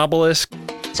on Obelisk.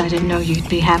 I didn't know you'd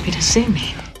be happy to see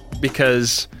me.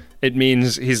 Because it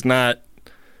means he's not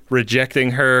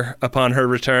rejecting her upon her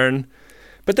return.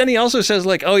 But then he also says,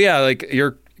 like, oh, yeah, like,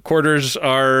 your quarters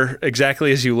are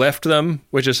exactly as you left them,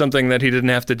 which is something that he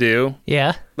didn't have to do.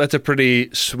 Yeah. That's a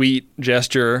pretty sweet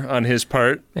gesture on his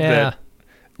part. Yeah. That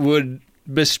would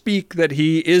bespeak that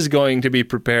he is going to be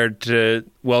prepared to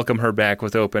welcome her back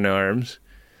with open arms.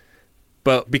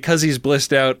 But because he's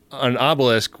blissed out on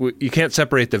Obelisk, you can't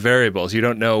separate the variables. You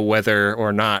don't know whether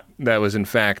or not that was, in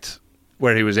fact,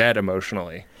 where he was at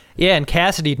emotionally. Yeah, and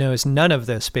Cassidy knows none of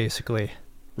this, basically.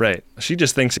 Right. She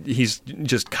just thinks he's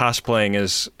just cosplaying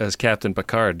as Captain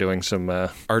Picard, doing some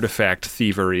artifact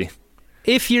thievery.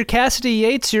 If you're Cassidy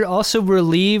Yates, you're also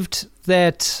relieved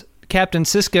that Captain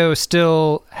Sisko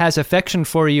still has affection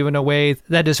for you in a way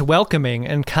that is welcoming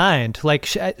and kind. Like,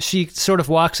 she sort of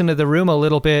walks into the room a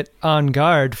little bit on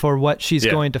guard for what she's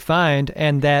going to find,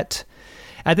 and that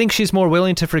I think she's more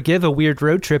willing to forgive a weird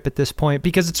road trip at this point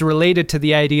because it's related to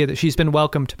the idea that she's been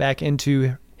welcomed back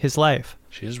into his life.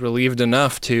 She's relieved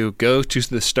enough to go to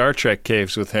the Star Trek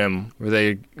caves with him, where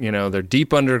they're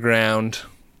deep underground.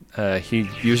 He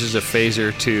uses a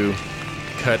phaser to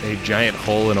cut a giant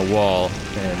hole in a wall,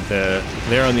 and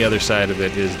there on the other side of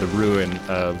it is the ruin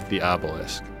of the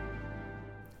obelisk.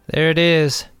 There it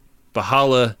is.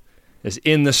 Valhalla is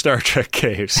in the Star Trek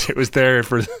caves. It was there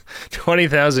for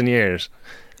 20,000 years.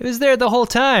 It was there the whole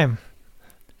time.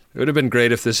 It would have been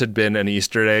great if this had been an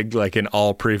Easter egg, like in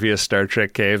all previous Star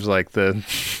Trek caves, like the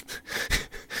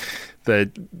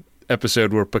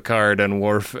episode where Picard and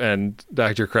Worf and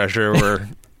Dr. Crusher were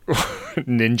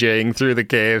ninjaing through the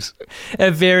caves.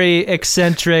 A very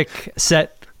eccentric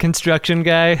set construction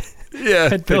guy. Yeah,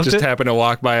 they just happened to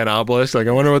walk by an obelisk. Like,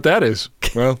 I wonder what that is.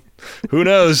 Well, who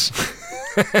knows?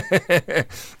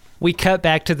 We cut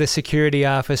back to the security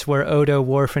office where Odo,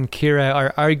 Worf, and Kira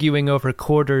are arguing over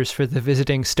quarters for the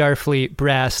visiting Starfleet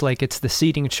brass like it's the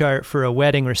seating chart for a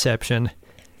wedding reception.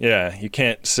 Yeah, you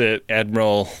can't sit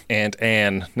Admiral Aunt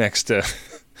Anne next to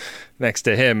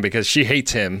him because she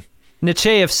hates him.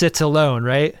 Nechayev sits alone,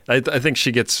 right? I think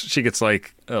she gets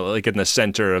like in the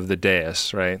center of the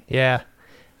dais, right? Yeah.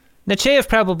 Nechayev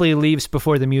probably leaves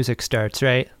before the music starts,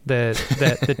 right?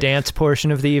 The dance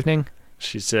portion of the evening.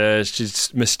 She's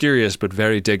mysterious but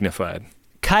very dignified.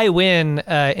 Kai Winn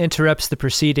interrupts the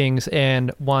proceedings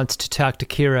and wants to talk to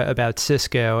Kira about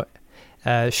Sisko.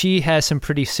 She has some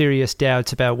pretty serious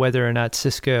doubts about whether or not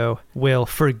Sisko will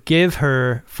forgive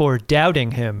her for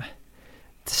doubting him,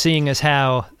 seeing as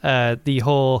how the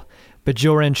whole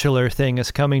Bajoranchelor thing is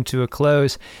coming to a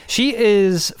close. She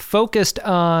is focused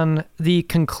on the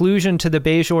conclusion to the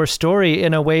Bajor story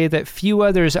in a way that few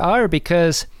others are,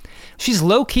 because she's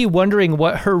low-key wondering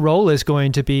what her role is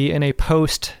going to be in a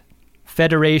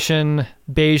post-Federation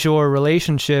Bajor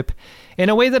relationship in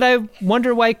a way that I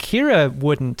wonder why Kira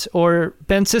wouldn't, or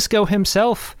Ben Sisko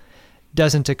himself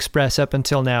doesn't express up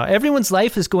until now. Everyone's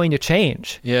life is going to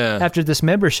change after this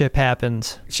membership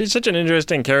happens. She's such an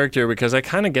interesting character because I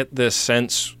kind of get this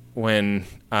sense when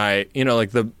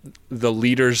like the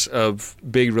leaders of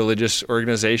big religious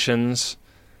organizations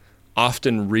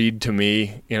often read to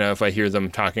me, if I hear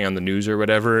them talking on the news or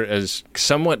whatever, as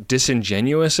somewhat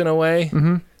disingenuous in a way.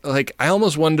 Mm-hmm. Like, I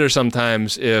almost wonder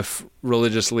sometimes if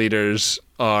religious leaders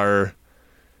are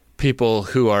people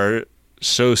who are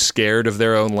so scared of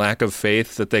their own lack of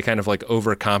faith that they kind of like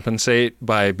overcompensate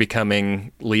by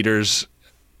becoming leaders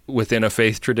within a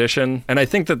faith tradition. And I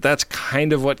think that that's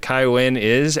kind of what Kai Winn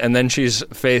is. And then she's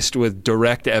faced with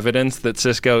direct evidence that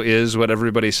Sisko is what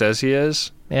everybody says he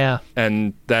is. Yeah.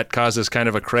 And that causes kind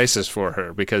of a crisis for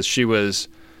her because she was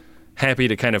happy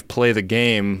to kind of play the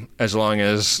game as long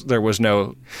as there was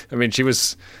no... I mean, she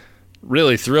was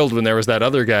really thrilled when there was that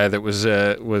other guy that was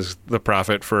the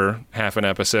prophet for half an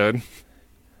episode.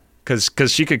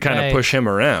 Because she could kind of push him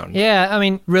around. Yeah, I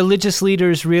mean, religious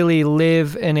leaders really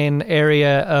live in an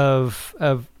area of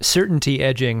certainty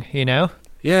edging,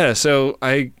 Yeah, so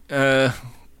I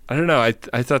don't know. I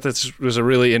thought this was a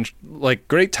really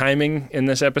great timing in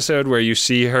this episode where you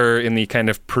see her in the kind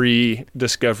of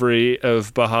pre-discovery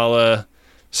of Bahala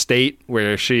state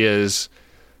where she is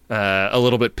a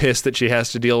little bit pissed that she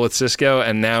has to deal with Sisko,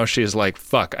 and now she's like,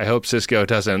 fuck, I hope Sisko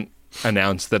doesn't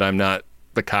announce that I'm not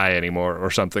the Kai anymore or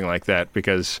something like that,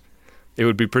 because it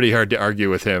would be pretty hard to argue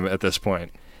with him at this point.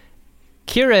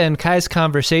 Kira and Kai's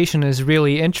conversation is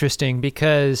really interesting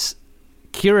because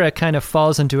Kira kind of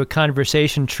falls into a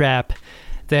conversation trap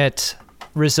that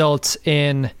results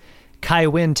in Kai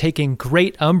Winn taking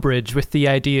great umbrage with the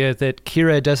idea that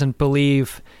Kira doesn't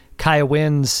believe Kai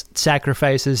Winn's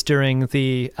sacrifices during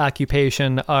the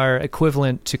occupation are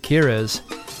equivalent to Kira's.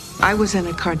 I was in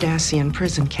a Cardassian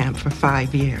prison camp for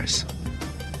 5 years.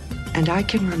 And I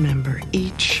can remember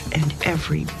each and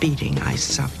every beating I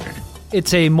suffered.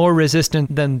 It's a more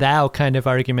resistant than thou kind of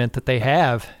argument that they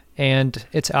have, and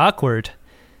it's awkward,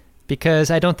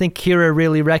 because I don't think Kira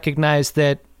really recognized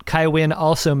that Kai Winn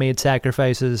also made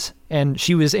sacrifices, and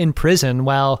she was in prison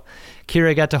while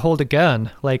Kira got to hold a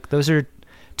gun. Like, those are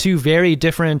two very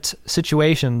different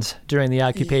situations during the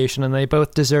occupation, and they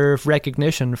both deserve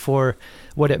recognition for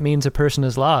what it means a person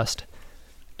is lost.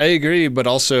 I agree, but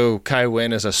also Kai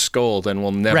Winn is a scold and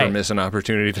will never miss an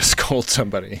opportunity to scold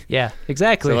somebody. Yeah,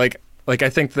 exactly. So like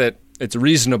I think that it's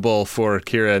reasonable for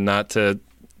Kira not to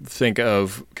think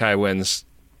of Kai Winn's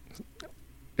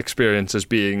experience as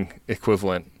being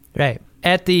equivalent. Right.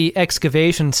 At the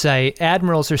excavation site,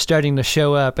 admirals are starting to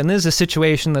show up, and this is a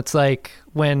situation that's like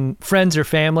when friends or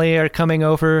family are coming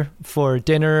over for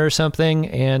dinner or something,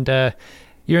 and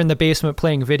you're in the basement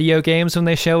playing video games when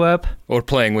they show up. Or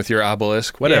playing with your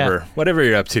obelisk. Whatever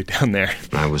you're up to down there.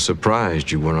 I was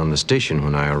surprised you weren't on the station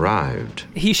when I arrived.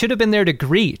 He should have been there to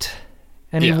greet,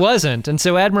 and he wasn't. And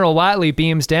so Admiral Watley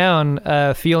beams down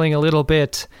feeling a little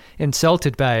bit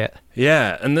insulted by it.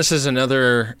 Yeah, and this is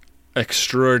another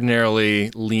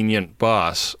extraordinarily lenient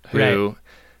boss who,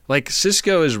 like,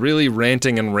 Sisko is really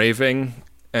ranting and raving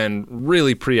and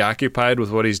really preoccupied with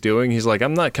what he's doing. He's like,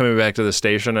 I'm not coming back to the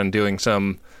station and doing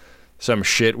some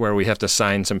shit where we have to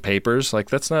sign some papers. Like,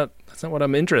 that's not what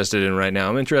I'm interested in right now.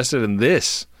 I'm interested in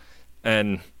this.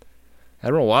 And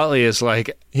Admiral Watley is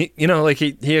like, he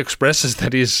expresses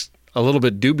that he's a little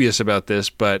bit dubious about this,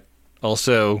 but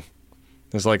also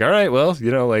is like, all right, well,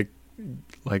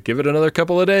 like give it another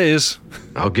couple of days.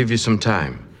 I'll give you some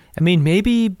time. I mean,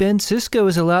 maybe Ben Sisko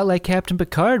is a lot like Captain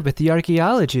Picard with the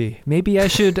archaeology. Maybe I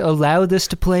should allow this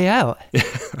to play out.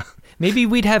 Maybe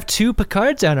we'd have 2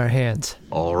 Picards on our hands.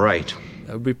 All right.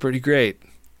 That would be pretty great.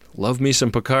 Love me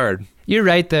some Picard. You're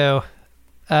right, though.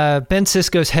 Ben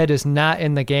Sisko's head is not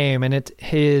in the game, and it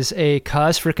is a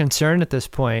cause for concern at this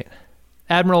point.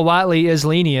 Admiral Watley is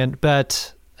lenient,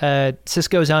 but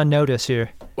Sisko's on notice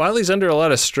here. Watley's under a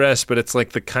lot of stress, but it's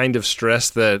like the kind of stress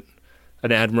that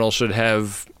an admiral should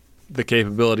have the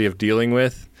capability of dealing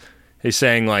with. He's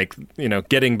saying, like,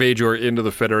 getting Bajor into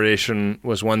the Federation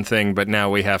was one thing, but now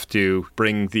we have to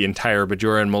bring the entire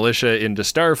Bajoran militia into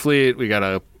Starfleet. We got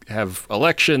to have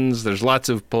elections. There's lots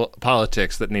of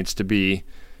politics that needs to be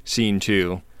seen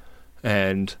to.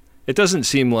 And it doesn't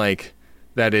seem like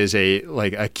that is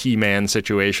a key man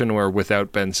situation where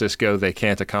without Ben Sisko, they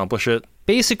can't accomplish it.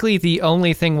 Basically, the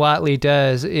only thing Watley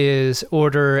does is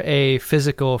order a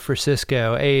physical for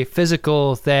Sisko, a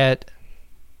physical that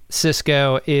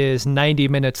Sisko is 90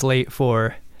 minutes late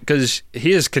for. Because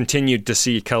he has continued to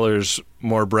see colors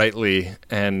more brightly,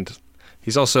 and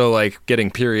he's also like getting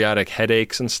periodic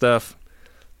headaches and stuff.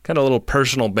 Kind of little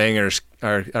personal bangers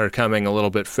are coming a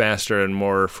little bit faster and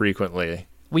more frequently.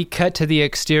 We cut to the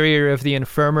exterior of the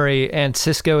infirmary, and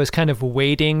Sisko is kind of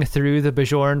wading through the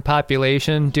Bajoran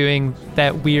population, doing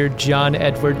that weird John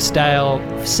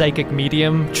Edwards-style psychic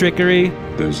medium trickery.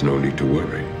 There's no need to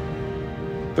worry.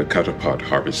 The catapult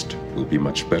harvest will be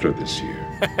much better this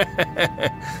year.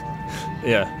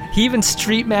 Yeah. He even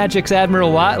street magics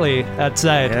Admiral Watley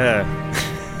outside. Yeah.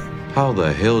 How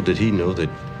the hell did he know that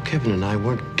Kevin and I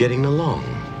weren't getting along?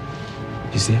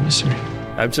 He's the emissary.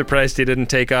 I'm surprised he didn't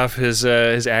take off his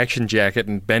action jacket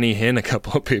and Benny Hinn a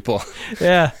couple of people.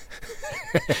 Yeah.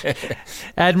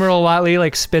 Admiral Watley,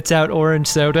 like, spits out orange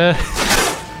soda.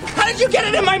 How did you get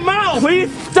it in my mouth?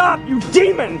 Please stop, you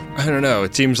demon! I don't know.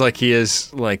 It seems like he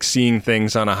is, like, seeing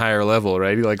things on a higher level,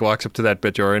 right? He, like, walks up to that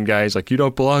Bajoran guy. He's like, you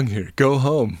don't belong here. Go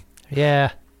home.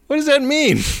 Yeah. What does that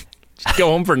mean? Just go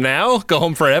home for now? Go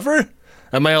home forever?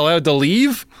 Am I allowed to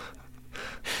leave?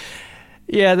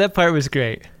 Yeah, that part was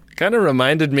great. Kind of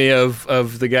reminded me of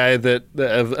the guy that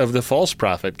of the false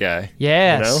prophet guy.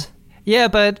 Yes. You know? Yeah,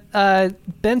 but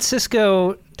Ben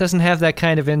Sisko doesn't have that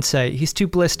kind of insight. He's too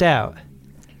blissed out.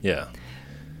 Yeah.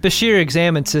 Bashir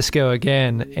examines Sisko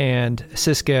again, and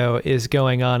Sisko is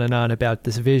going on and on about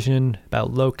this vision,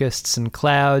 about locusts and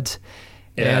clouds.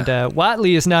 Yeah. And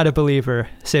Watley is not a believer,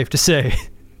 safe to say.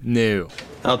 No.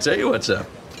 I'll tell you what's up.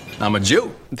 I'm a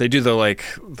Jew. They do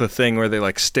the thing where they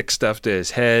like stick stuff to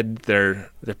his head. They're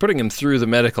putting him through the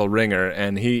medical ringer,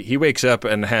 and he wakes up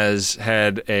and has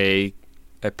had a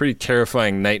pretty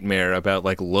terrifying nightmare about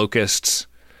like locusts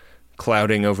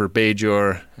clouding over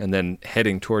Bajor and then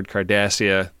heading toward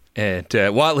Cardassia. And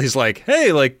Watley's like,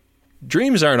 "Hey, like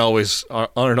dreams aren't always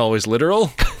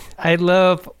literal." I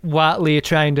love Watley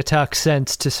trying to talk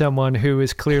sense to someone who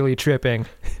is clearly tripping.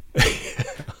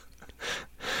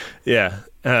 Yeah.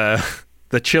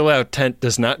 The chill out tent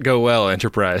does not go well,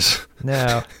 Enterprise.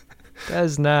 No,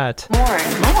 does not. Morn.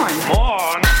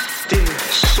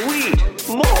 Sweet.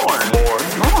 Morn.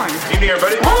 Evening,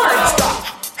 everybody. Stop.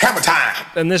 Hammer time.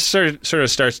 And this sort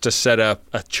of starts to set up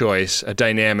a choice, a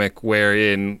dynamic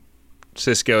wherein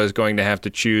Sisko is going to have to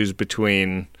choose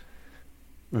between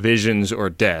visions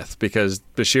or death, because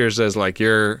Bashir says, like,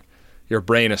 your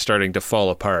brain is starting to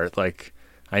fall apart. Like,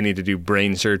 I need to do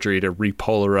brain surgery to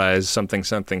repolarize something.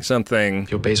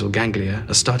 Your basal ganglia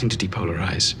are starting to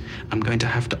depolarize. I'm going to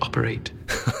have to operate.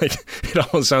 It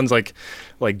almost sounds like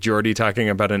Geordi talking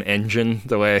about an engine,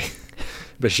 the way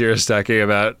Bashir is talking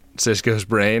about Sisko's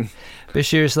brain.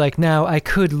 Bashir's like, now I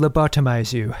could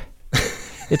lobotomize you.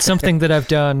 It's something that I've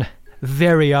done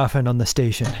very often on the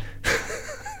station.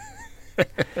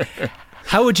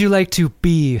 How would you like to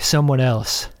be someone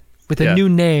else? With a new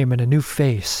name and a new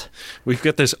face. We've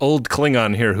got this old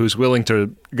Klingon here who's willing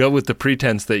to go with the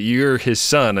pretense that you're his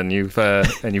son and you've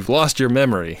lost your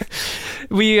memory.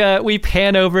 We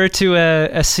pan over to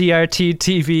a CRT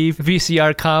TV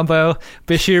VCR combo.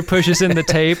 Bashir pushes in the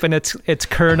tape and it's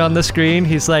Kern on the screen.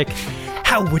 He's like,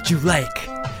 "How would you like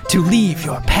to leave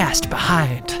your past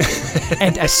behind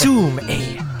and assume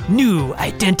a new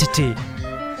identity?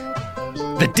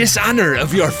 The dishonor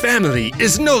of your family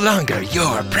is no longer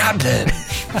your problem."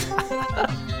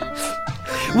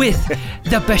 With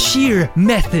the Bashir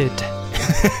method,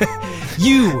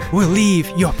 you will leave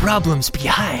your problems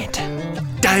behind.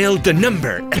 Dial the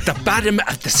number at the bottom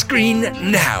of the screen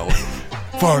now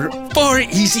for 4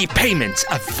 easy payments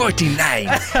of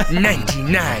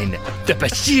 $49.99. The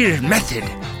Bashir method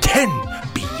can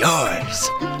be yours.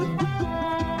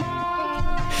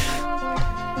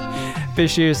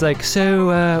 Bashir's like,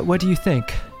 so, what do you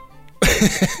think?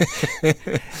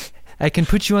 I can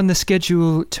put you on the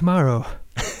schedule tomorrow.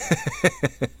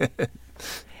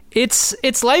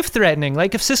 It's life-threatening.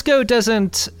 Like, if Sisko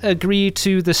doesn't agree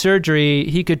to the surgery,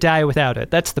 he could die without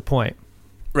it. That's the point.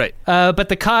 Right. But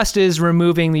the cost is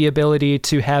removing the ability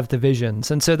to have the visions.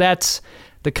 And so that's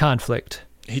the conflict.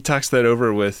 He talks that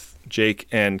over with Jake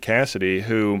and Cassidy,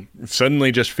 who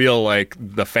suddenly just feel like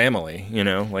the family, you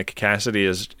know? Like, Cassidy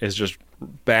is just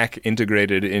back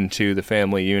integrated into the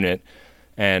family unit,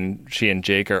 and she and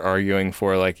Jake are arguing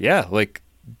for, like, yeah, like,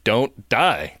 don't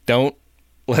die. Don't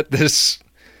let this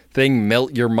thing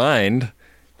melt your mind.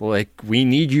 Like, we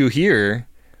need you here.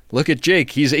 Look at Jake.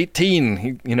 He's 18.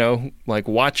 He, like,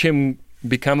 watch him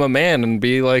become a man and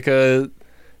be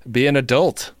an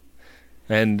adult.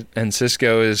 And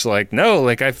Sisko is like, no,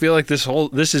 like, I feel like this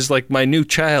is like my new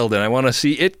child, and I want to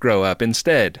see it grow up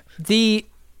instead. The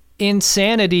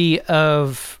insanity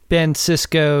of Ben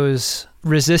Sisko's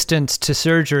resistance to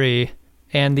surgery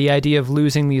and the idea of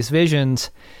losing these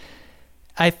visions,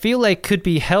 I feel like could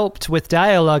be helped with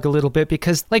dialogue a little bit,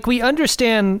 because, like, we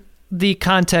understand the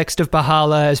context of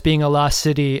Bahala as being a lost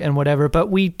city and whatever, but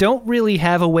we don't really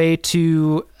have a way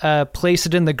to place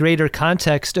it in the greater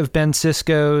context of Ben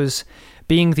Sisko's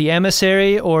being the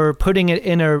emissary, or putting it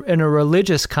in a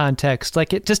religious context.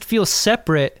 Like, it just feels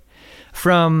separate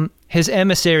from his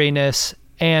emissariness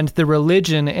and the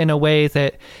religion in a way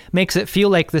that makes it feel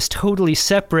like this totally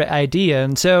separate idea.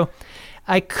 And so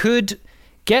I could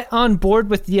get on board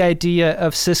with the idea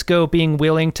of Sisko being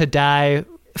willing to die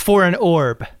for an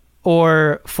orb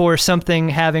or for something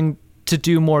having to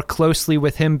do more closely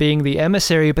with him being the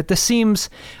emissary, but this seems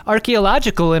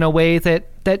archaeological in a way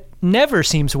that never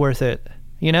seems worth it,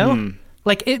 you know?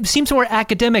 Like, it seems more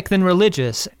academic than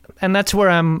religious, and that's where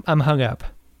I'm hung up.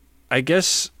 I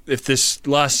guess if this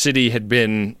lost city had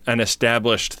been an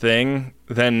established thing,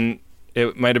 then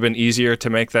it might have been easier to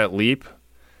make that leap.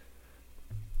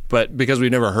 But because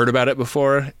we've never heard about it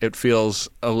before, it feels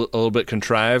a little bit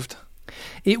contrived.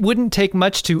 It wouldn't take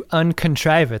much to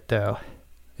uncontrive it, though.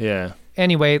 Yeah.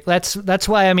 Anyway, that's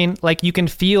why, I mean, like, you can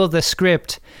feel the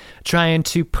script trying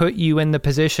to put you in the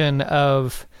position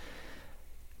of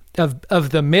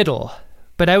the middle.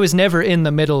 But I was never in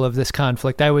the middle of this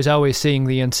conflict. I was always seeing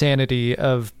the insanity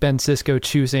of Ben Sisko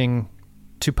choosing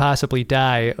to possibly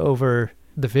die over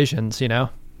the visions, you know?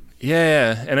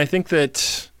 Yeah, and I think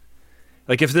that,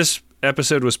 like, if this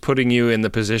episode was putting you in the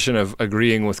position of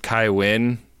agreeing with Kai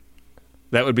Winn,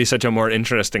 that would be such a more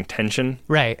interesting tension.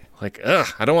 Right. Like, ugh,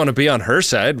 I don't want to be on her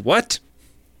side. What?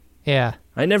 Yeah.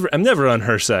 I'm never on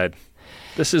her side.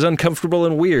 This is uncomfortable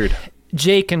and weird.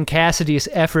 Jake and Cassidy's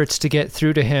efforts to get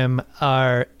through to him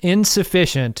are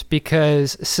insufficient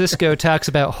because Sisko talks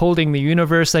about holding the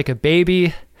universe like a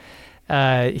baby.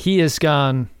 He has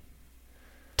gone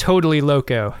totally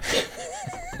loco.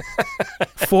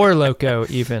 For loco,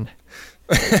 even.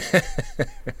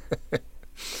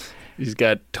 He's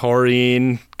got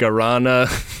taurine, guarana,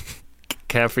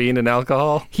 caffeine, and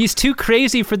alcohol. He's too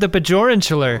crazy for the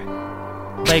Bajoranchelor.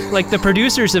 Like the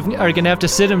producers are going to have to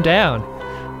sit him down.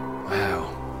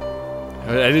 Wow.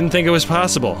 I didn't think it was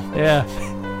possible. Yeah.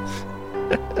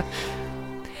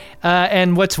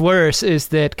 And what's worse is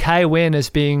that Kai Winn is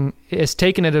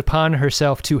taken it upon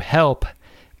herself to help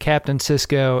Captain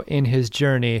Sisko in his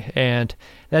journey, and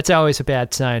that's always a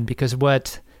bad sign because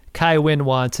what Kai Winn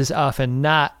wants is often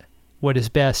not what is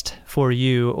best for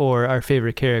you or our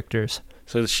favorite characters.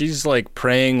 So she's like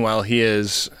praying while he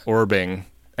is orbing,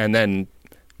 and then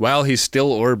while he's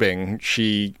still orbiting,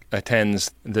 she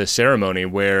attends the ceremony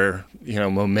where,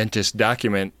 momentous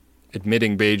document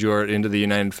admitting Bajor into the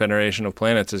United Federation of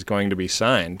Planets is going to be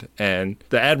signed. And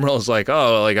the Admiral is like,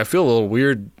 I feel a little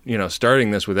weird, starting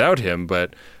this without him,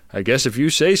 but I guess if you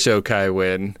say so, Kai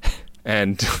Winn.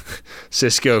 And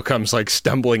Sisko comes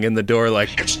stumbling in the door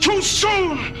It's too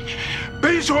soon!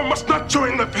 Bajor must not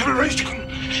join the Federation.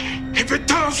 If it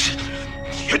does,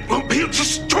 it will be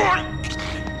destroyed!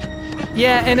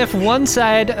 Yeah, and if one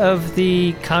side of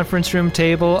the conference room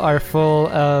table are full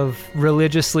of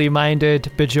religiously minded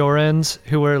Bajorans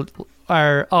who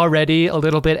are already a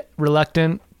little bit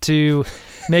reluctant to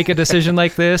make a decision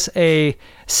like this, a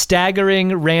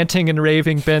staggering, ranting, and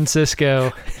raving Ben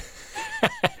Sisko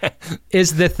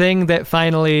is the thing that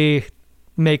finally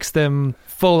makes them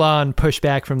full-on push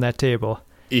back from that table.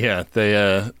 Yeah,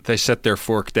 they set their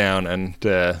fork down and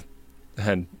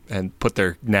put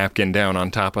their napkin down on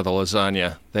top of the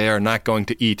lasagna. They are not going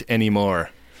to eat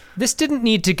anymore. This didn't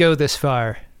need to go this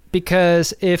far,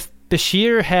 because if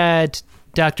Bashir had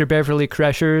Dr. Beverly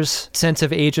Crusher's sense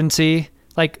of agency,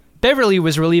 Beverly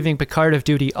was relieving Picard of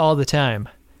duty all the time.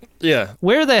 Yeah.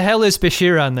 Where the hell is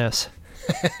Bashir on this?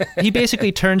 He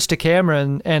basically turns to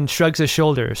camera and shrugs his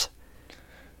shoulders.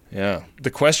 Yeah. The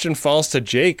question falls to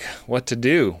Jake what to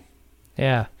do.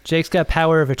 Yeah. Jake's got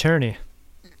power of attorney.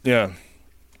 Yeah.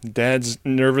 Dad's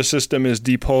nervous system is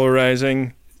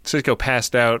depolarizing. Sisko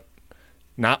passed out,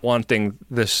 not wanting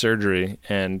this surgery,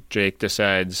 and Jake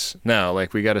decides, no,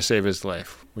 we got to save his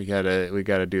life. We got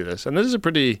to do this. And this is a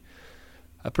pretty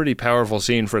powerful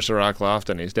scene for Sirach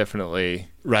Lofton. He's definitely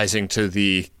rising to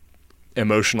the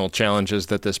emotional challenges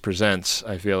that this presents,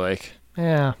 I feel like.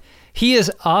 Yeah. He is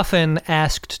often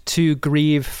asked to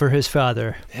grieve for his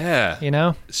father. Yeah.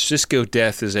 Sisko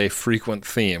death is a frequent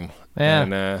theme.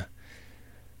 Yeah.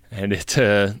 And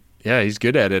he's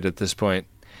good at it at this point.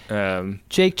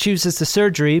 Jake chooses the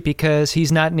surgery because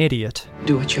he's not an idiot.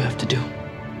 Do what you have to do.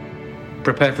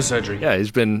 Prepare for surgery. Yeah,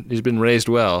 he's been raised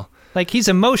well. He's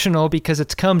emotional because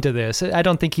it's come to this. I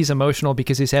don't think he's emotional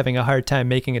because he's having a hard time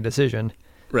making a decision.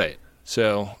 Right.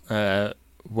 So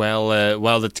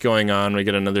while that's going on, we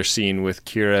get another scene with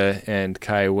Kira and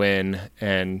Kai Winn,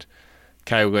 and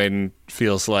Kai Winn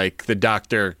feels like the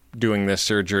doctor doing this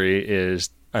surgery is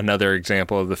another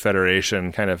example of the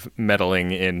Federation kind of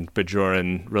meddling in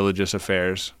Bajoran religious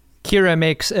affairs. Kira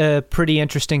makes a pretty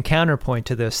interesting counterpoint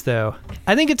to this, though.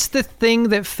 I think it's the thing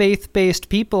that faith-based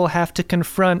people have to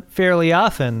confront fairly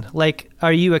often. Like,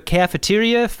 are you a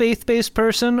cafeteria faith-based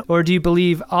person, or do you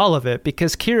believe all of it?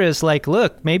 Because Kira's like,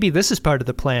 look, maybe this is part of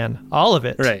the plan. All of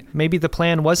it. Right. Maybe the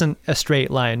plan wasn't a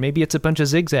straight line. Maybe it's a bunch of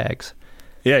zigzags.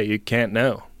 Yeah, you can't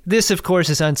know. This, of course,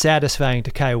 is unsatisfying to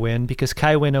Kai Winn, because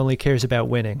Kai Winn only cares about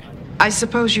winning. I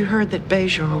suppose you heard that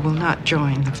Bajor will not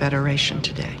join the Federation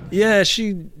today. Yeah,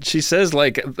 she says,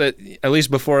 like, that at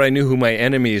least before I knew who my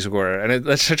enemies were. And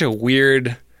that's such a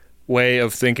weird way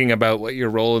of thinking about what your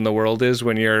role in the world is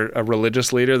when you're a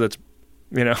religious leader that's,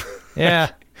 you know... Yeah.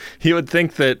 You would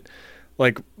think that,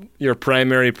 like, your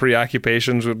primary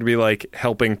preoccupations would be, like,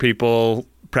 helping people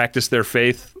practice their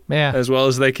faith as well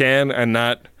as they can, and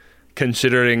not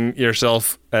considering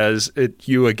yourself as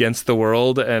you against the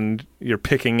world and you're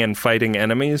picking and fighting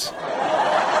enemies.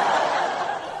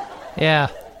 Yeah.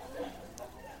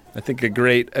 I think a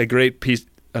great piece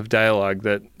of dialogue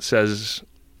that says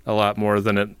a lot more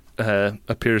than it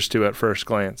appears to at first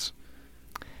glance.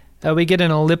 We get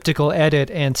an elliptical edit,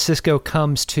 and Sisko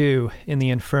comes to in the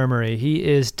infirmary. He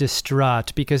is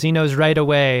distraught because he knows right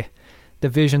away the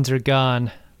visions are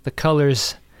gone. The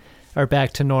colors are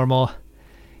back to normal.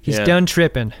 He's done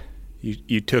tripping.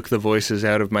 You took the voices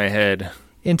out of my head.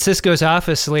 In Sisko's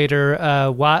office later,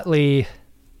 Whatley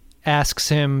asks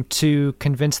him to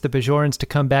convince the Bajorans to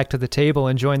come back to the table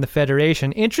and join the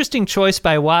Federation. Interesting choice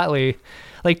by Whatley.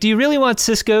 Like, do you really want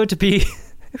Sisko to be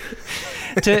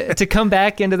to come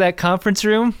back into that conference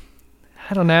room?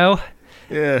 I don't know.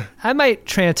 Yeah. I might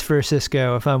transfer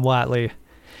Sisko if I'm Whatley.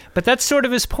 But that's sort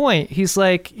of his point. He's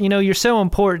like, you know, you're so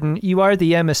important. You are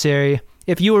the emissary.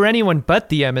 If you were anyone but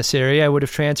the emissary, I would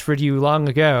have transferred you long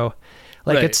ago.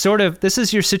 Like, It's sort of, this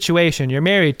is your situation. You're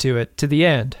married to it, to the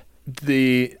end.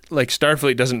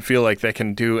 Starfleet doesn't feel like they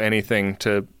can do anything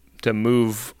to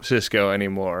move Sisko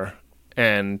anymore.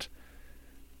 And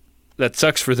that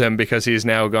sucks for them because he's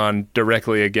now gone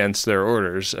directly against their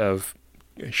orders of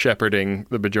shepherding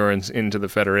the Bajorans into the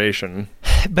Federation.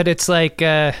 But it's like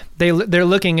they're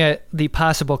looking at the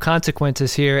possible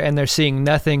consequences here, and they're seeing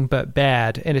nothing but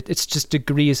bad, and it's just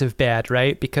degrees of bad,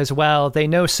 right? Because while they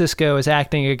know Sisko is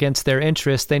acting against their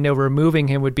interests, they know removing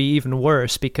him would be even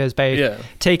worse, because by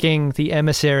taking the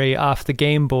emissary off the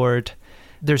game board,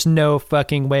 there's no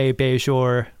fucking way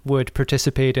Bajor would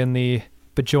participate in the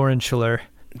Bajoranchelor.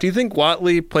 Do you think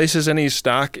Whatley places any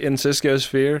stock in Sisko's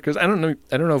fear? Because I don't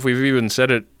know if we've even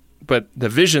said it, but the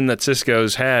vision that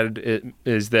Sisko's had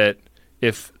is that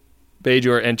if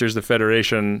Bajor enters the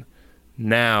Federation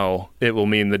now, it will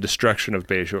mean the destruction of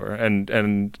Bajor,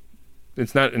 and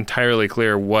it's not entirely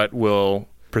clear what will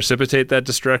precipitate that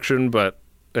destruction, but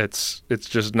it's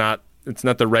just not. It's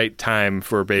not the right time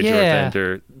for Bajor to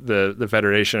enter the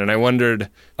Federation. And I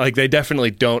wondered, like, they definitely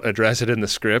don't address it in the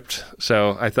script.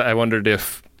 So I wondered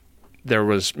if there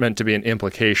was meant to be an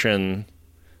implication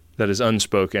that is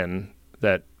unspoken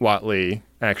that Whatley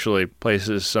actually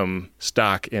places some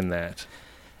stock in that.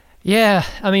 Yeah,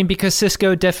 I mean, because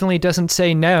Sisko definitely doesn't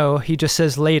say no. He just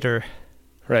says later.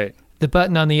 Right. The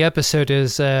button on the episode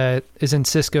is in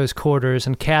Sisko's quarters,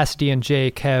 and Cassidy and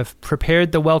Jake have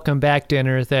prepared the welcome back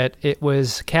dinner that it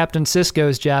was Captain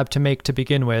Sisko's job to make to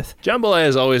begin with. Jambalaya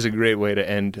is always a great way to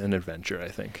end an adventure, I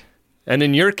think. And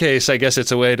in your case, I guess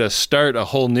it's a way to start a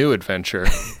whole new adventure.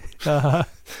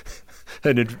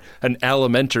 An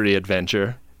elementary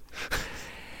adventure.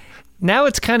 Now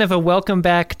it's kind of a welcome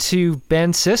back to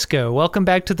Ben Sisko. Welcome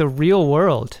back to the real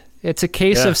world. It's a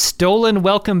case of stolen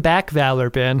welcome back valor,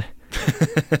 Ben.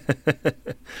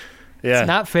 It's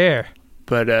not fair.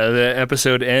 But the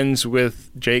episode ends with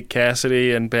Jake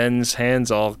Cassidy and Ben's hands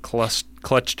all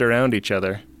clutched around each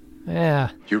other. Yeah.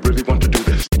 You really want to do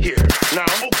this? Here. Now,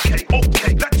 okay,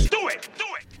 let's do it.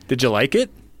 Did you like it?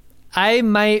 I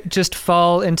might just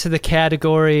fall into the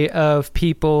category of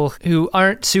people who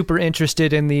aren't super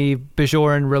interested in the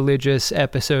Bajoran religious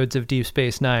episodes of Deep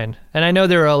Space Nine. And I know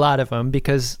there are a lot of them,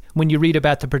 because when you read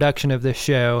about the production of this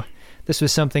show, this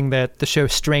was something that the show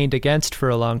strained against for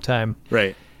a long time.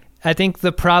 Right. I think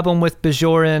the problem with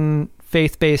Bajoran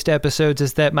faith-based episodes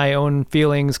is that my own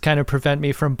feelings kind of prevent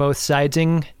me from both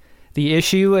siding the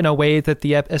issue in a way that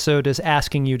the episode is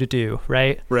asking you to do,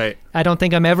 right? Right. I don't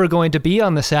think I'm ever going to be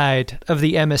on the side of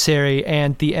the emissary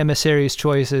and the emissary's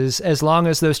choices, as long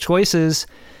as those choices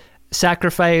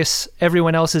sacrifice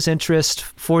everyone else's interest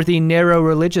for the narrow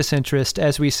religious interest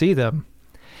as we see them.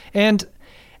 And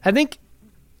I think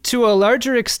to a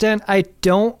larger extent, I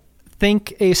don't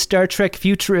think a Star Trek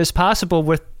future is possible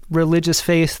with religious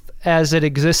faith as it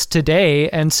exists today.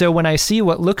 And so when I see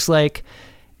what looks like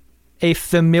a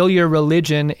familiar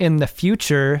religion in the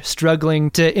future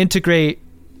struggling to integrate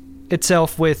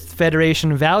itself with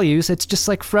Federation values. It's just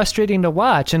like frustrating to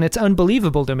watch, and it's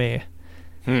unbelievable to me.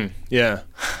 Yeah.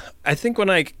 I think when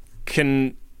I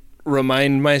can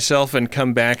remind myself and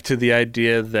come back to the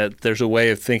idea that there's a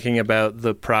way of thinking about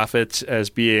the prophets as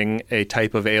being a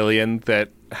type of alien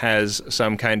that has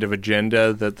some kind of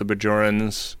agenda that the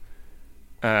Bajorans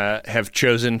have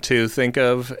chosen to think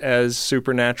of as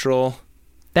supernatural.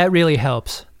 That really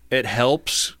helps. It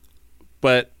helps,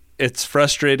 but it's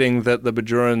frustrating that the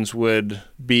Bajorans would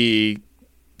be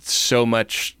so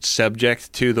much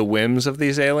subject to the whims of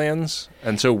these aliens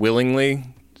and so willingly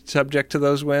subject to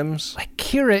those whims. Like,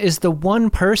 Kira is the one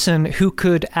person who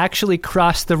could actually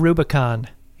cross the Rubicon,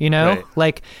 you know? Right.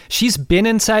 Like, she's been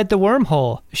inside the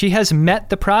wormhole. She has met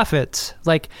the prophets.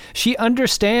 Like, she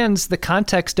understands the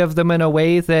context of them in a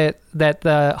way that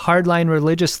the hardline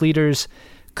religious leaders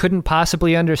couldn't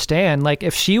possibly understand. Like,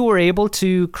 if she were able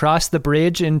to cross the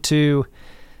bridge into...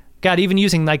 God, even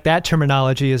using like that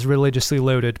terminology is religiously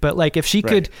loaded. But like, if she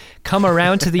could come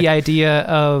around to the idea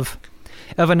of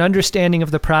an understanding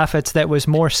of the prophets that was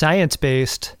more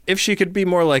science-based. If she could be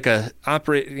more like a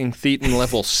operating thetan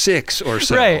level 6 or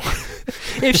so. Right.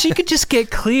 If she could just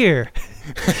get clear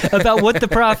about what the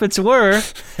prophets were,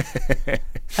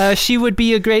 she would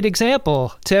be a great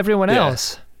example to everyone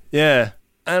else. Yeah.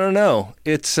 I don't know.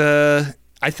 It's,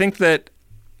 I think that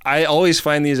I always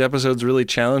find these episodes really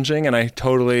challenging, and I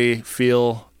totally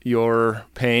feel your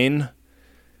pain.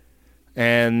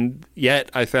 And yet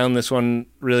I found this one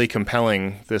really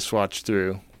compelling, this watch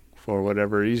through, for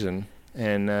whatever reason.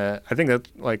 And I think that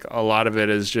like a lot of it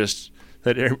is just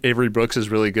that Avery Brooks is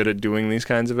really good at doing these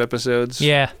kinds of episodes.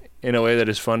 Yeah. In a way that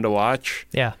is fun to watch.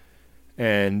 Yeah.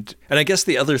 And I guess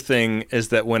the other thing is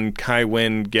that when Kai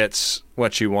Winn gets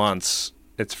what she wants,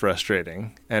 it's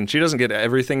frustrating. And she doesn't get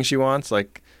everything she wants.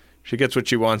 Like, she gets what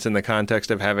she wants in the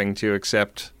context of having to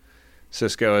accept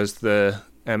Sisko as the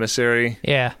emissary.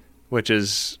 Yeah. Which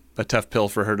is a tough pill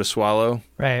for her to swallow.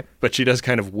 Right. But she does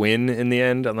kind of win in the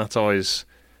end, and that's always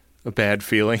a bad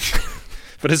feeling.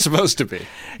 But it's supposed to be.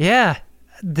 Yeah.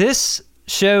 This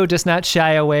show does not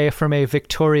shy away from a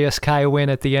victorious Kai Winn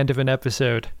at the end of an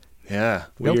episode. Yeah.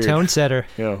 Real tone setter.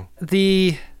 Yeah.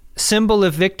 The symbol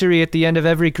of victory at the end of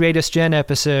every Greatest Gen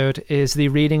episode is the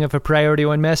reading of a Priority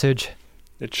 1 message.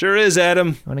 It sure is,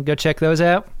 Adam. Want to go check those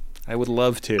out? I would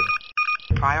love to.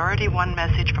 Priority 1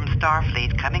 message from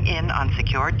Starfleet coming in on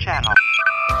secured channel.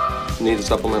 Need a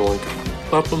supplemental income.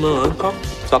 Supplemental income?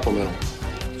 Supplemental.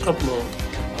 Supplemental.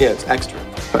 Yeah, it's extra.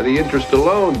 The interest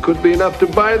alone could be enough to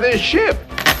buy this ship.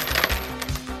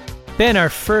 Ben, our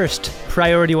first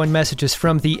Priority 1 message is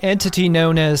from the entity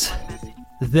known as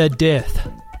the Death.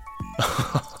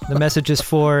 The message is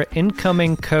for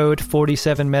incoming code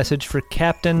 47 message for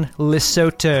Captain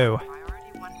Lesotho.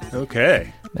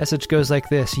 Okay. Message goes like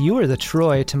this. You are the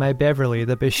Troy to my Beverly,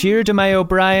 the Bashir to my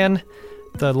O'Brien,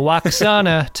 the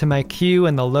Waxana to my Q,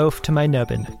 and the Loaf to my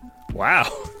Nubbin.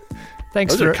 Wow.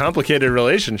 Those are complicated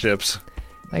relationships.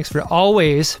 Thanks for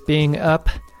always being up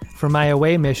for my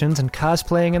away missions and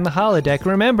cosplaying in the holodeck.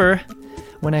 Remember,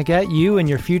 when I got you and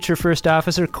your future first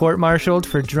officer court-martialed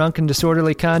for drunk and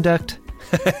disorderly conduct?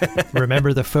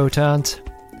 Remember the photons?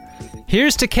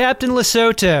 Here's to Captain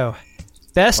Lesotho.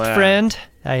 Best friend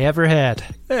I ever had.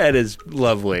 That is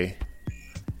lovely.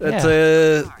 That's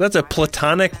a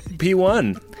platonic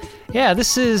P1. Yeah,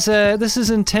 this is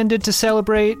intended to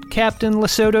celebrate Captain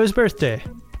Lesotho's birthday.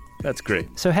 That's great.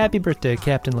 So happy birthday,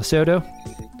 Captain Lesotho.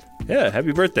 Yeah,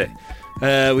 happy birthday.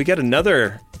 We got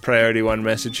another Priority 1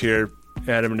 message here,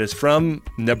 Adam, and it's from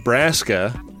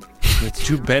Nebraska. It's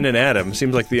to Ben and Adam.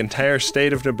 Seems like the entire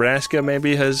state of Nebraska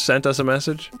maybe has sent us a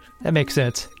message. That makes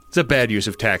sense. It's a bad use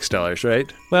of tax dollars,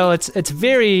 right? Well, it's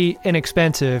very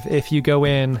inexpensive if you go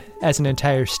in as an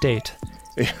entire state.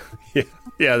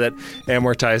 Yeah, that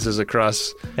amortizes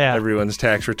across everyone's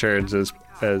tax returns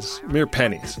as mere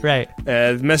pennies. Right.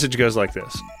 The message goes like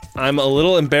this. I'm a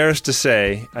little embarrassed to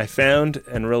say I found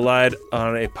and relied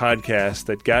on a podcast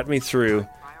that got me through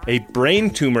a brain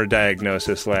tumor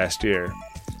diagnosis last year.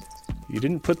 You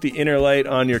didn't put the inner light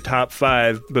on your top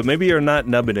 5, but maybe you're not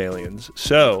nubbin aliens.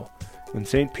 So, when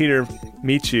St. Peter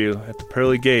meets you at the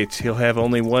pearly gates, he'll have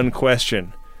only one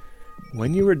question.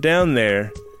 When you were down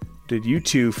there, did you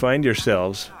two find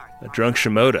yourselves a drunk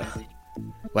Shimoda?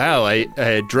 Wow,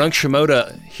 a drunk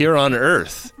Shimoda here on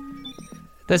Earth.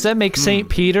 Does that make St.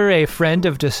 Peter a friend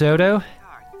of DeSoto?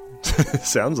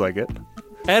 Sounds like it.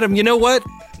 Adam, you know what?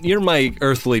 You're my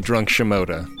earthly drunk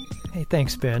Shimoda. Hey,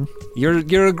 thanks, Ben.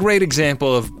 You're a great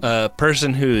example of a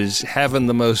person who's having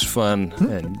the most fun,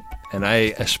 and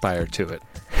I aspire to it.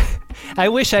 I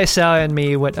wish I saw in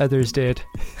me what others did.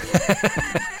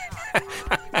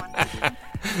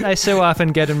 I so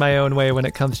often get in my own way when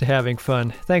it comes to having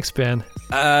fun. Thanks, Ben.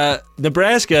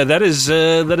 Nebraska, that is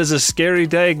a scary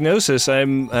diagnosis. I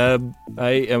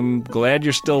am glad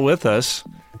you're still with us,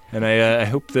 and I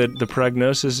hope that the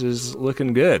prognosis is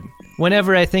looking good.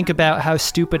 Whenever I think about how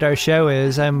stupid our show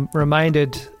is, I'm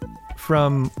reminded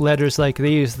from letters like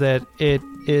these that it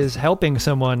is helping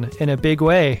someone in a big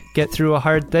way get through a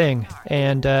hard thing,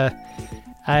 and I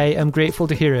am grateful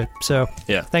to hear it. So,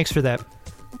 yeah, thanks for that.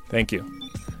 Thank you.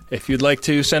 If you'd like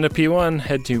to send a P1,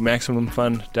 head to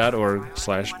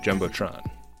MaximumFun.org/Jumbotron.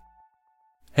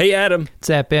 Hey, Adam. What's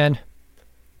that, Ben?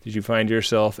 Did you find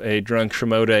yourself a drunk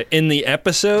Shimoda in the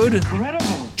episode?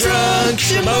 Incredible. Drunk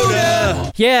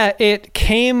Shimoda! Yeah, it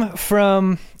came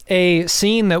from a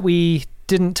scene that we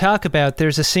didn't talk about.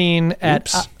 There's a scene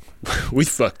at... Oops. We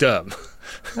fucked up.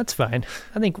 That's fine.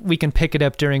 I think we can pick it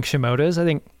up during Shimoda's. I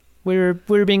think we're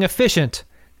being efficient.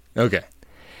 Okay.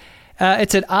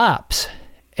 It's at Ops.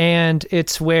 And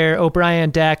it's where O'Brien,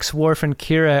 Dax, Worf, and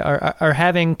Kira are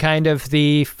having kind of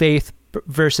the faith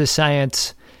versus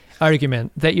science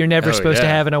argument that you're never supposed to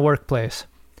have in a workplace.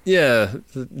 Yeah,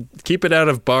 keep it out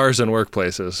of bars and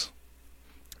workplaces.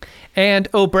 And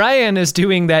O'Brien is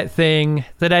doing that thing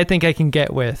that I think I can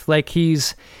get with. Like,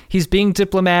 he's being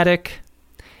diplomatic.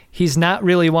 He's not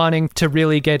really wanting to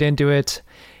really get into it.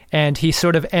 And he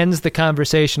sort of ends the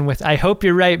conversation with, "I hope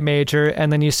you're right, Major."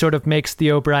 And then he sort of makes the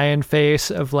O'Brien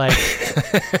face of like,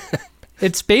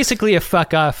 it's basically a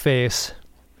fuck off face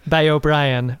by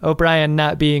O'Brien. O'Brien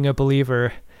not being a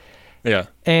believer. Yeah.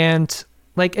 And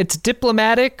like, it's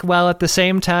diplomatic while at the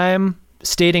same time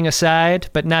stating a side,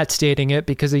 but not stating it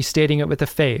because he's stating it with a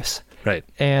face. Right.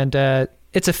 And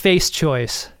it's a face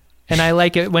choice. And I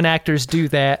like it when actors do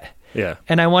that. Yeah.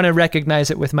 And I want to recognize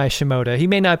it with my Shimoda. He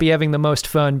may not be having the most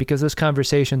fun because those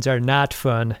conversations are not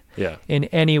fun in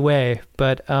any way,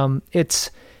 but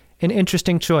it's an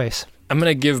interesting choice. I'm going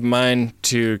to give mine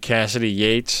to Cassidy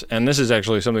Yates, and this is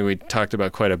actually something we talked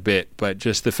about quite a bit, but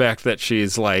just the fact that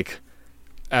she's like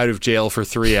out of jail for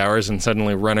 3 hours and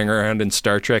suddenly running around in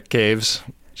Star Trek caves.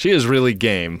 She is really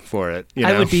game for it. You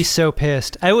know? I would be so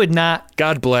pissed. I would not...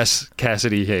 God bless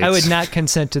Cassidy Yates. I would not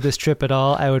consent to this trip at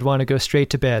all. I would want to go straight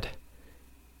to bed.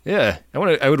 Yeah,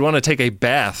 I would want to take a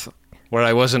bath where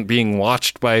I wasn't being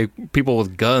watched by people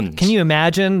with guns. Can you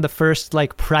imagine the first,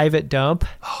 like, private dump?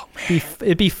 Oh, man.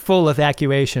 It'd be full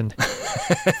evacuation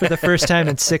for the first time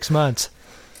in 6 months.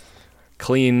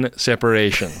 Clean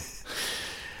separation.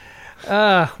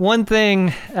 One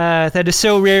thing that is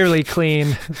so rarely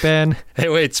clean, Ben. Hey,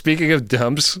 wait, speaking of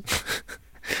dumps,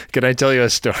 can I tell you a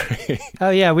story?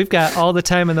 Oh, yeah, we've got all the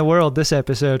time in the world this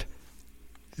episode.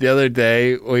 The other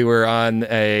day, we were on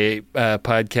a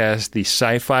podcast, the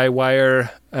Sci-Fi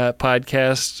Wire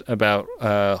podcast about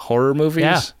horror movies.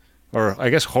 Yeah. Or I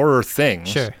guess horror things.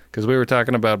 Sure. Because we were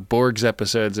talking about Borg's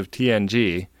episodes of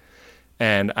TNG.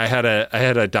 And I had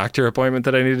a doctor appointment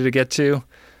that I needed to get to.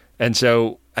 And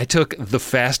so I took the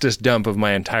fastest dump of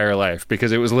my entire life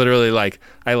because it was literally like,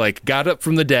 I like got up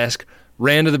from the desk,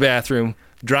 ran to the bathroom,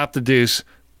 dropped the deuce,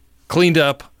 cleaned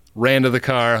up, ran to the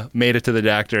car, made it to the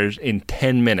doctor's in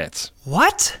 10 minutes.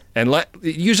 What? And it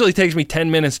usually takes me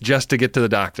 10 minutes just to get to the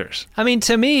doctor's. I mean,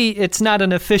 to me, it's not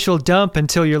an official dump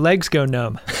until your legs go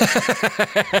numb.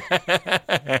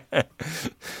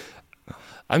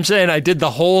 I'm saying I did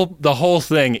the whole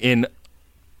thing in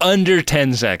under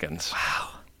 10 seconds. Wow.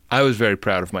 I was very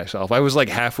proud of myself. I was like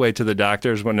halfway to the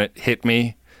doctor's when it hit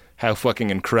me how fucking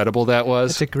incredible that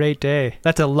was. That's a great day.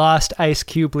 That's a lost Ice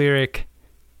Cube lyric.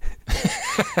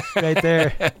 Right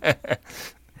there.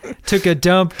 Took a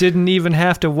dump, didn't even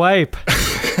have to wipe. Gotta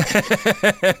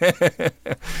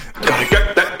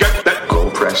get that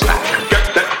gold press latch.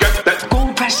 Get that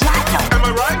gold press latch. Am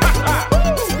I right?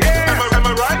 Yeah. Am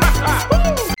I right?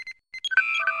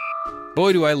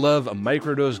 Boy, do I love a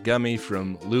microdose gummy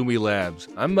from Lumi Labs.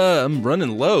 I'm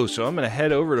running low, so I'm going to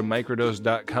head over to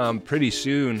microdose.com pretty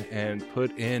soon and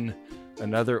put in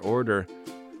another order.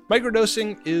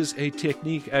 Microdosing is a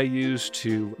technique I use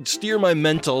to steer my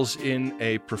mentals in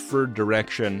a preferred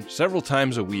direction several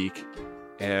times a week.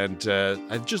 And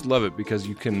I just love it because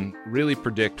you can really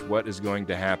predict what is going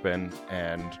to happen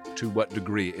and to what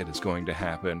degree it is going to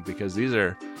happen, because these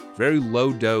are very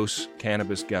low-dose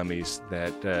cannabis gummies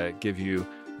that give you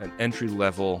an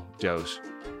entry-level dose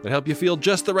that help you feel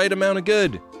just the right amount of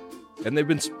good. And they've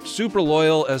been super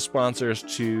loyal as sponsors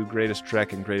to Greatest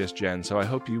Trek and Greatest Gen, so I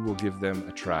hope you will give them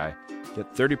a try.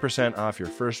 Get 30% off your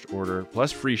first order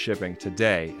plus free shipping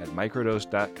today at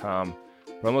microdose.com.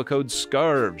 Promo code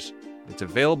SCARVES. It's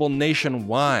available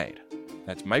nationwide.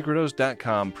 That's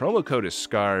microdose.com. Promo code is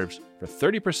SCARVES for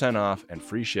 30% off and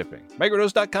free shipping.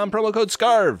 Microdose.com, promo code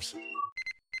SCARVES.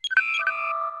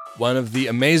 One of the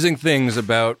amazing things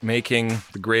about making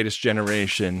The Greatest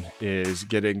Generation is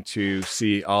getting to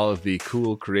see all of the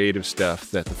cool creative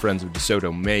stuff that the Friends of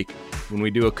DeSoto make when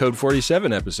we do a Code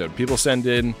 47 episode. People send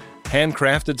in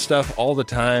handcrafted stuff all the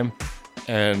time,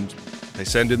 and they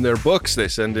send in their books, they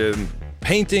send in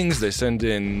paintings, they send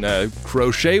in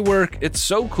crochet work. It's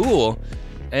so cool.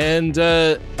 And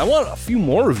I want a few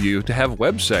more of you to have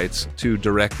websites to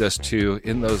direct us to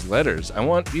in those letters. I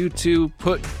want you to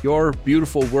put your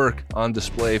beautiful work on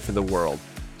display for the world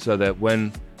so that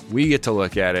when we get to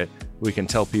look at it, we can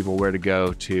tell people where to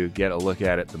go to get a look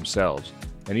at it themselves.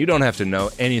 And you don't have to know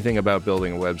anything about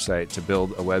building a website to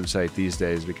build a website these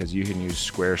days because you can use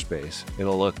Squarespace.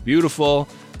 It'll look beautiful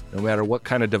no matter what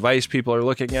kind of device people are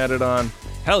looking at it on.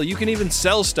 Hell, you can even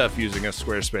sell stuff using a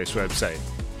Squarespace website.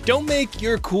 Don't make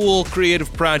your cool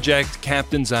creative project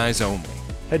Captain's Eyes only.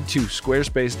 Head to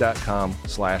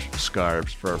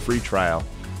squarespace.com/scarves for a free trial.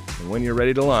 And when you're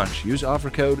ready to launch, use offer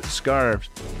code SCARVES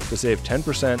to save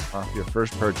 10% off your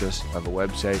first purchase of a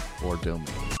website or domain.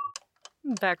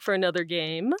 Back for another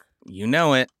game. You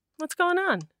know it. What's going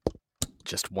on?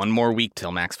 Just one more week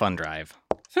till Max Fun Drive.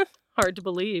 Hard to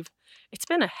believe. It's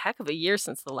been a heck of a year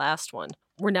since the last one.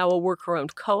 We're now a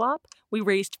worker-owned co-op. We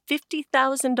raised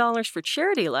 $50,000 for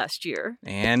charity last year.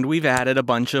 And we've added a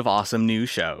bunch of awesome new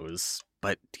shows.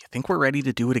 But do you think we're ready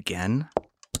to do it again?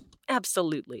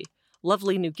 Absolutely.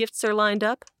 Lovely new gifts are lined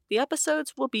up. The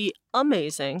episodes will be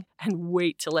amazing. And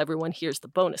wait till everyone hears the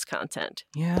bonus content.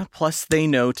 Yeah, plus they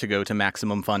know to go to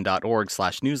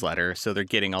MaximumFun.org/newsletter, so they're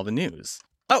getting all the news.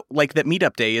 Oh, like that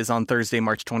Meetup Day is on Thursday,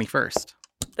 March 21st.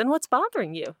 Then what's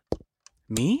bothering you?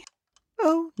 Me?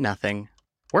 Oh, nothing.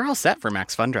 We're all set for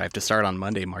Max Fun Drive to start on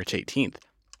Monday, March 18th.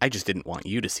 I just didn't want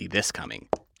you to see this coming.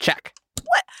 Check.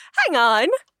 What? Hang on.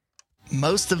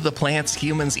 Most of the plants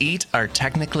humans eat are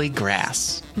technically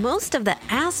grass. Most of the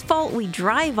asphalt we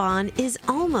drive on is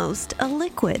almost a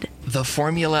liquid. The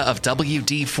formula of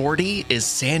WD-40 is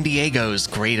San Diego's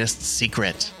greatest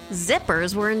secret.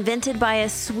 Zippers were invented by a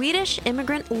Swedish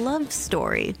immigrant love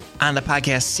story. On the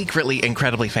podcast Secretly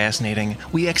Incredibly Fascinating,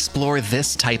 we explore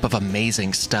this type of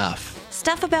amazing stuff.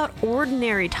 Stuff about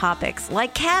ordinary topics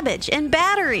like cabbage and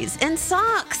batteries and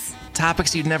socks.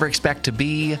 Topics you'd never expect to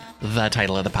be the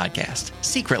title of the podcast.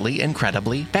 Secretly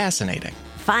Incredibly Fascinating.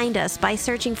 Find us by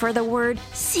searching for the word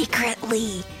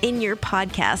secretly in your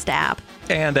podcast app.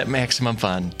 And at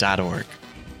MaximumFun.org.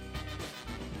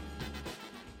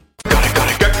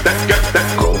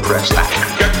 That gold press platinum.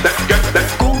 Get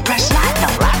that gold press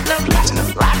platinum. Gold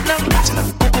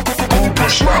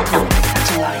press platinum.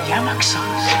 That's a lot of Yamak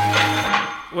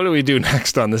songs. What do we do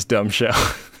next on this dumb show?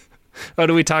 Oh,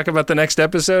 do we talk about the next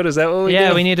episode? Is that what we do?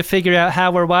 Yeah, we need to figure out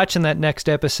how we're watching that next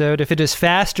episode, if it is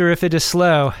fast or if it is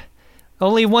slow.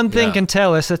 Only one thing can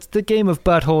tell us. That's the game of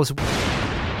buttholes.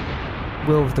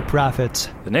 Will of the Prophets.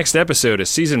 The next episode is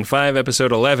Season 5,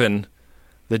 Episode 11,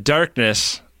 The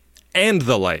Darkness and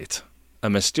the Light. A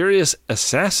mysterious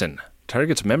assassin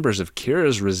targets members of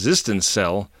Kira's resistance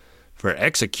cell for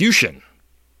execution.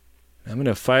 I'm going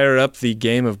to fire up the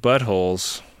game of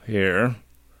buttholes here.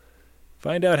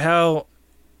 Find out how,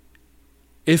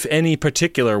 if any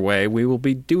particular way, we will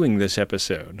be doing this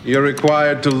episode. You're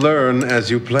required to learn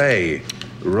as you play.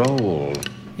 Roll.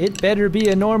 It better be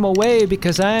a normal way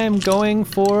because I'm going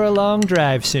for a long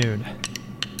drive soon.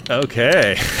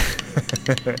 Okay.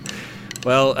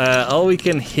 Well, all we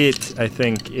can hit, I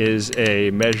think, is a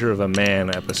Measure of a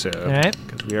Man episode. All right.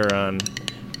 Because we are on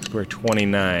square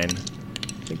 29. I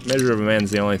think Measure of a Man's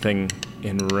the only thing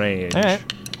in range. All right.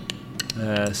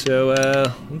 So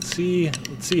let's see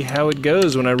how it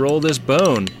goes when I roll this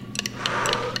bone.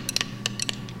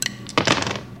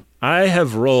 I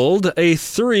have rolled a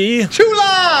 3.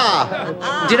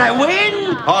 Chula! Did I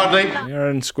win? Hardly. We are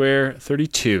on square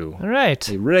 32. All right.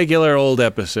 A regular old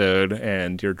episode,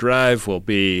 and your drive will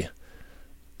be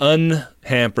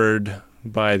unhampered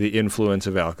by the influence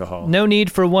of alcohol. No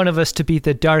need for one of us to be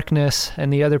the darkness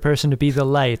and the other person to be the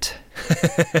light.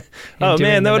 Oh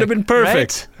man, that would have been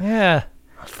perfect. Right? Yeah.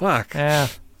 Fuck. Yeah.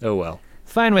 Oh well.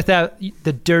 Fine without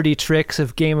the dirty tricks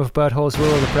of Game of Buttholes,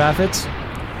 Will of the Prophets.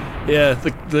 Yeah,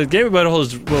 the Game of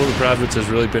Buttholes, Will of the Prophets has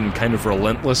really been kind of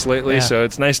relentless lately, so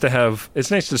it's nice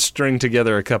to string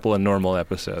together a couple of normal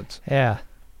episodes. Yeah.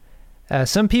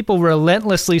 Some people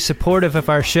relentlessly supportive of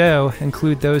our show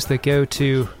include those that go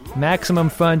to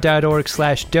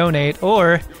MaximumFun.org/donate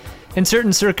or, in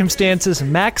certain circumstances,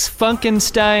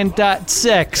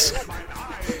 MaxFunkenstein.sex.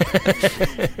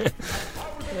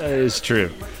 That is true.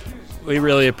 We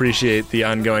really appreciate the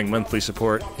ongoing monthly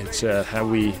support. It's how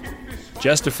we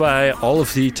justify all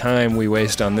of the time we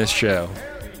waste on this show.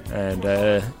 And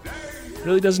it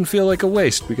really doesn't feel like a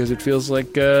waste because it feels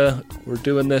like we're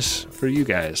doing this for you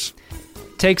guys.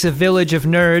 Takes a village of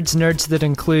nerds that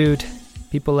include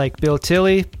people like Bill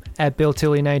Tilley. At Bill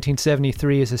Tilley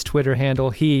 1973 is his Twitter handle.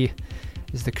 He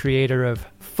is the creator of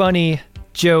funny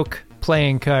joke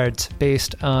playing cards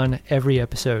based on every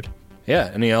episode.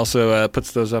 Yeah, and he also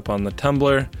puts those up on the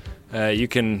Tumblr. You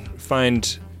can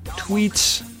find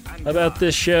tweets about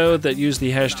this show that use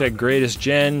the hashtag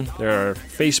GreatestGen. There are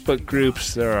Facebook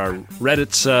groups. There are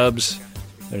Reddit subs.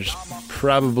 There's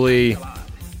probably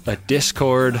a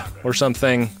Discord or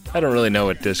something. I don't really know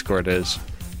what Discord is,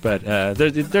 but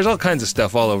there's all kinds of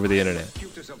stuff all over the internet.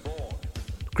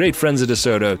 Great friends of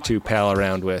DeSoto to pal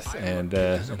around with and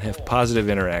have positive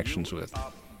interactions with.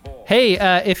 Hey,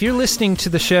 if you're listening to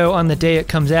the show on the day it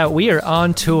comes out, we are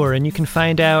on tour, and you can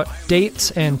find out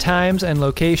dates and times and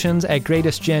locations at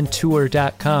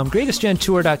greatestgentour.com.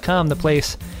 Greatestgentour.com, the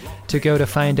place to go to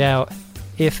find out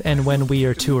if and when we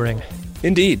are touring.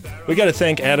 Indeed. We got to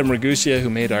thank Adam Ragusia, who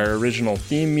made our original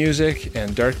theme music,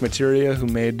 and Dark Materia, who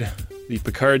made the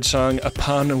Picard song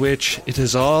upon which it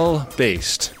is all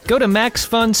based. Go to Max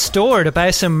Fun's store to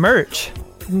buy some merch.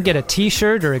 You can get a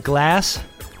t-shirt or a glass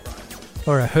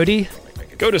or a hoodie.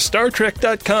 Go to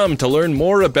StarTrek.com to learn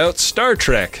more about Star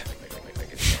Trek.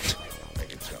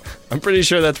 I'm pretty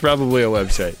sure that's probably a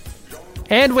website.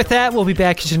 And with that, we'll be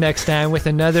back at you next time with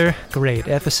another great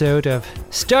episode of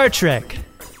Star Trek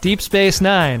Deep Space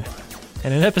Nine.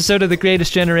 And an episode of The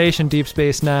Greatest Generation Deep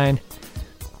Space Nine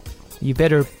you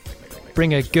better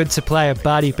bring a good supply of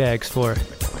body bags for.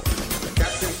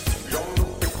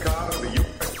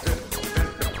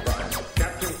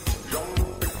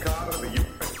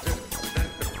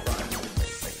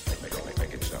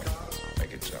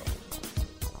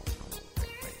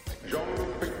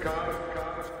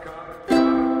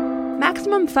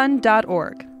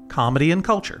 MaximumFun.org. Comedy and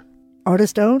culture.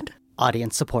 Artist owned.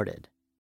 Audience supported.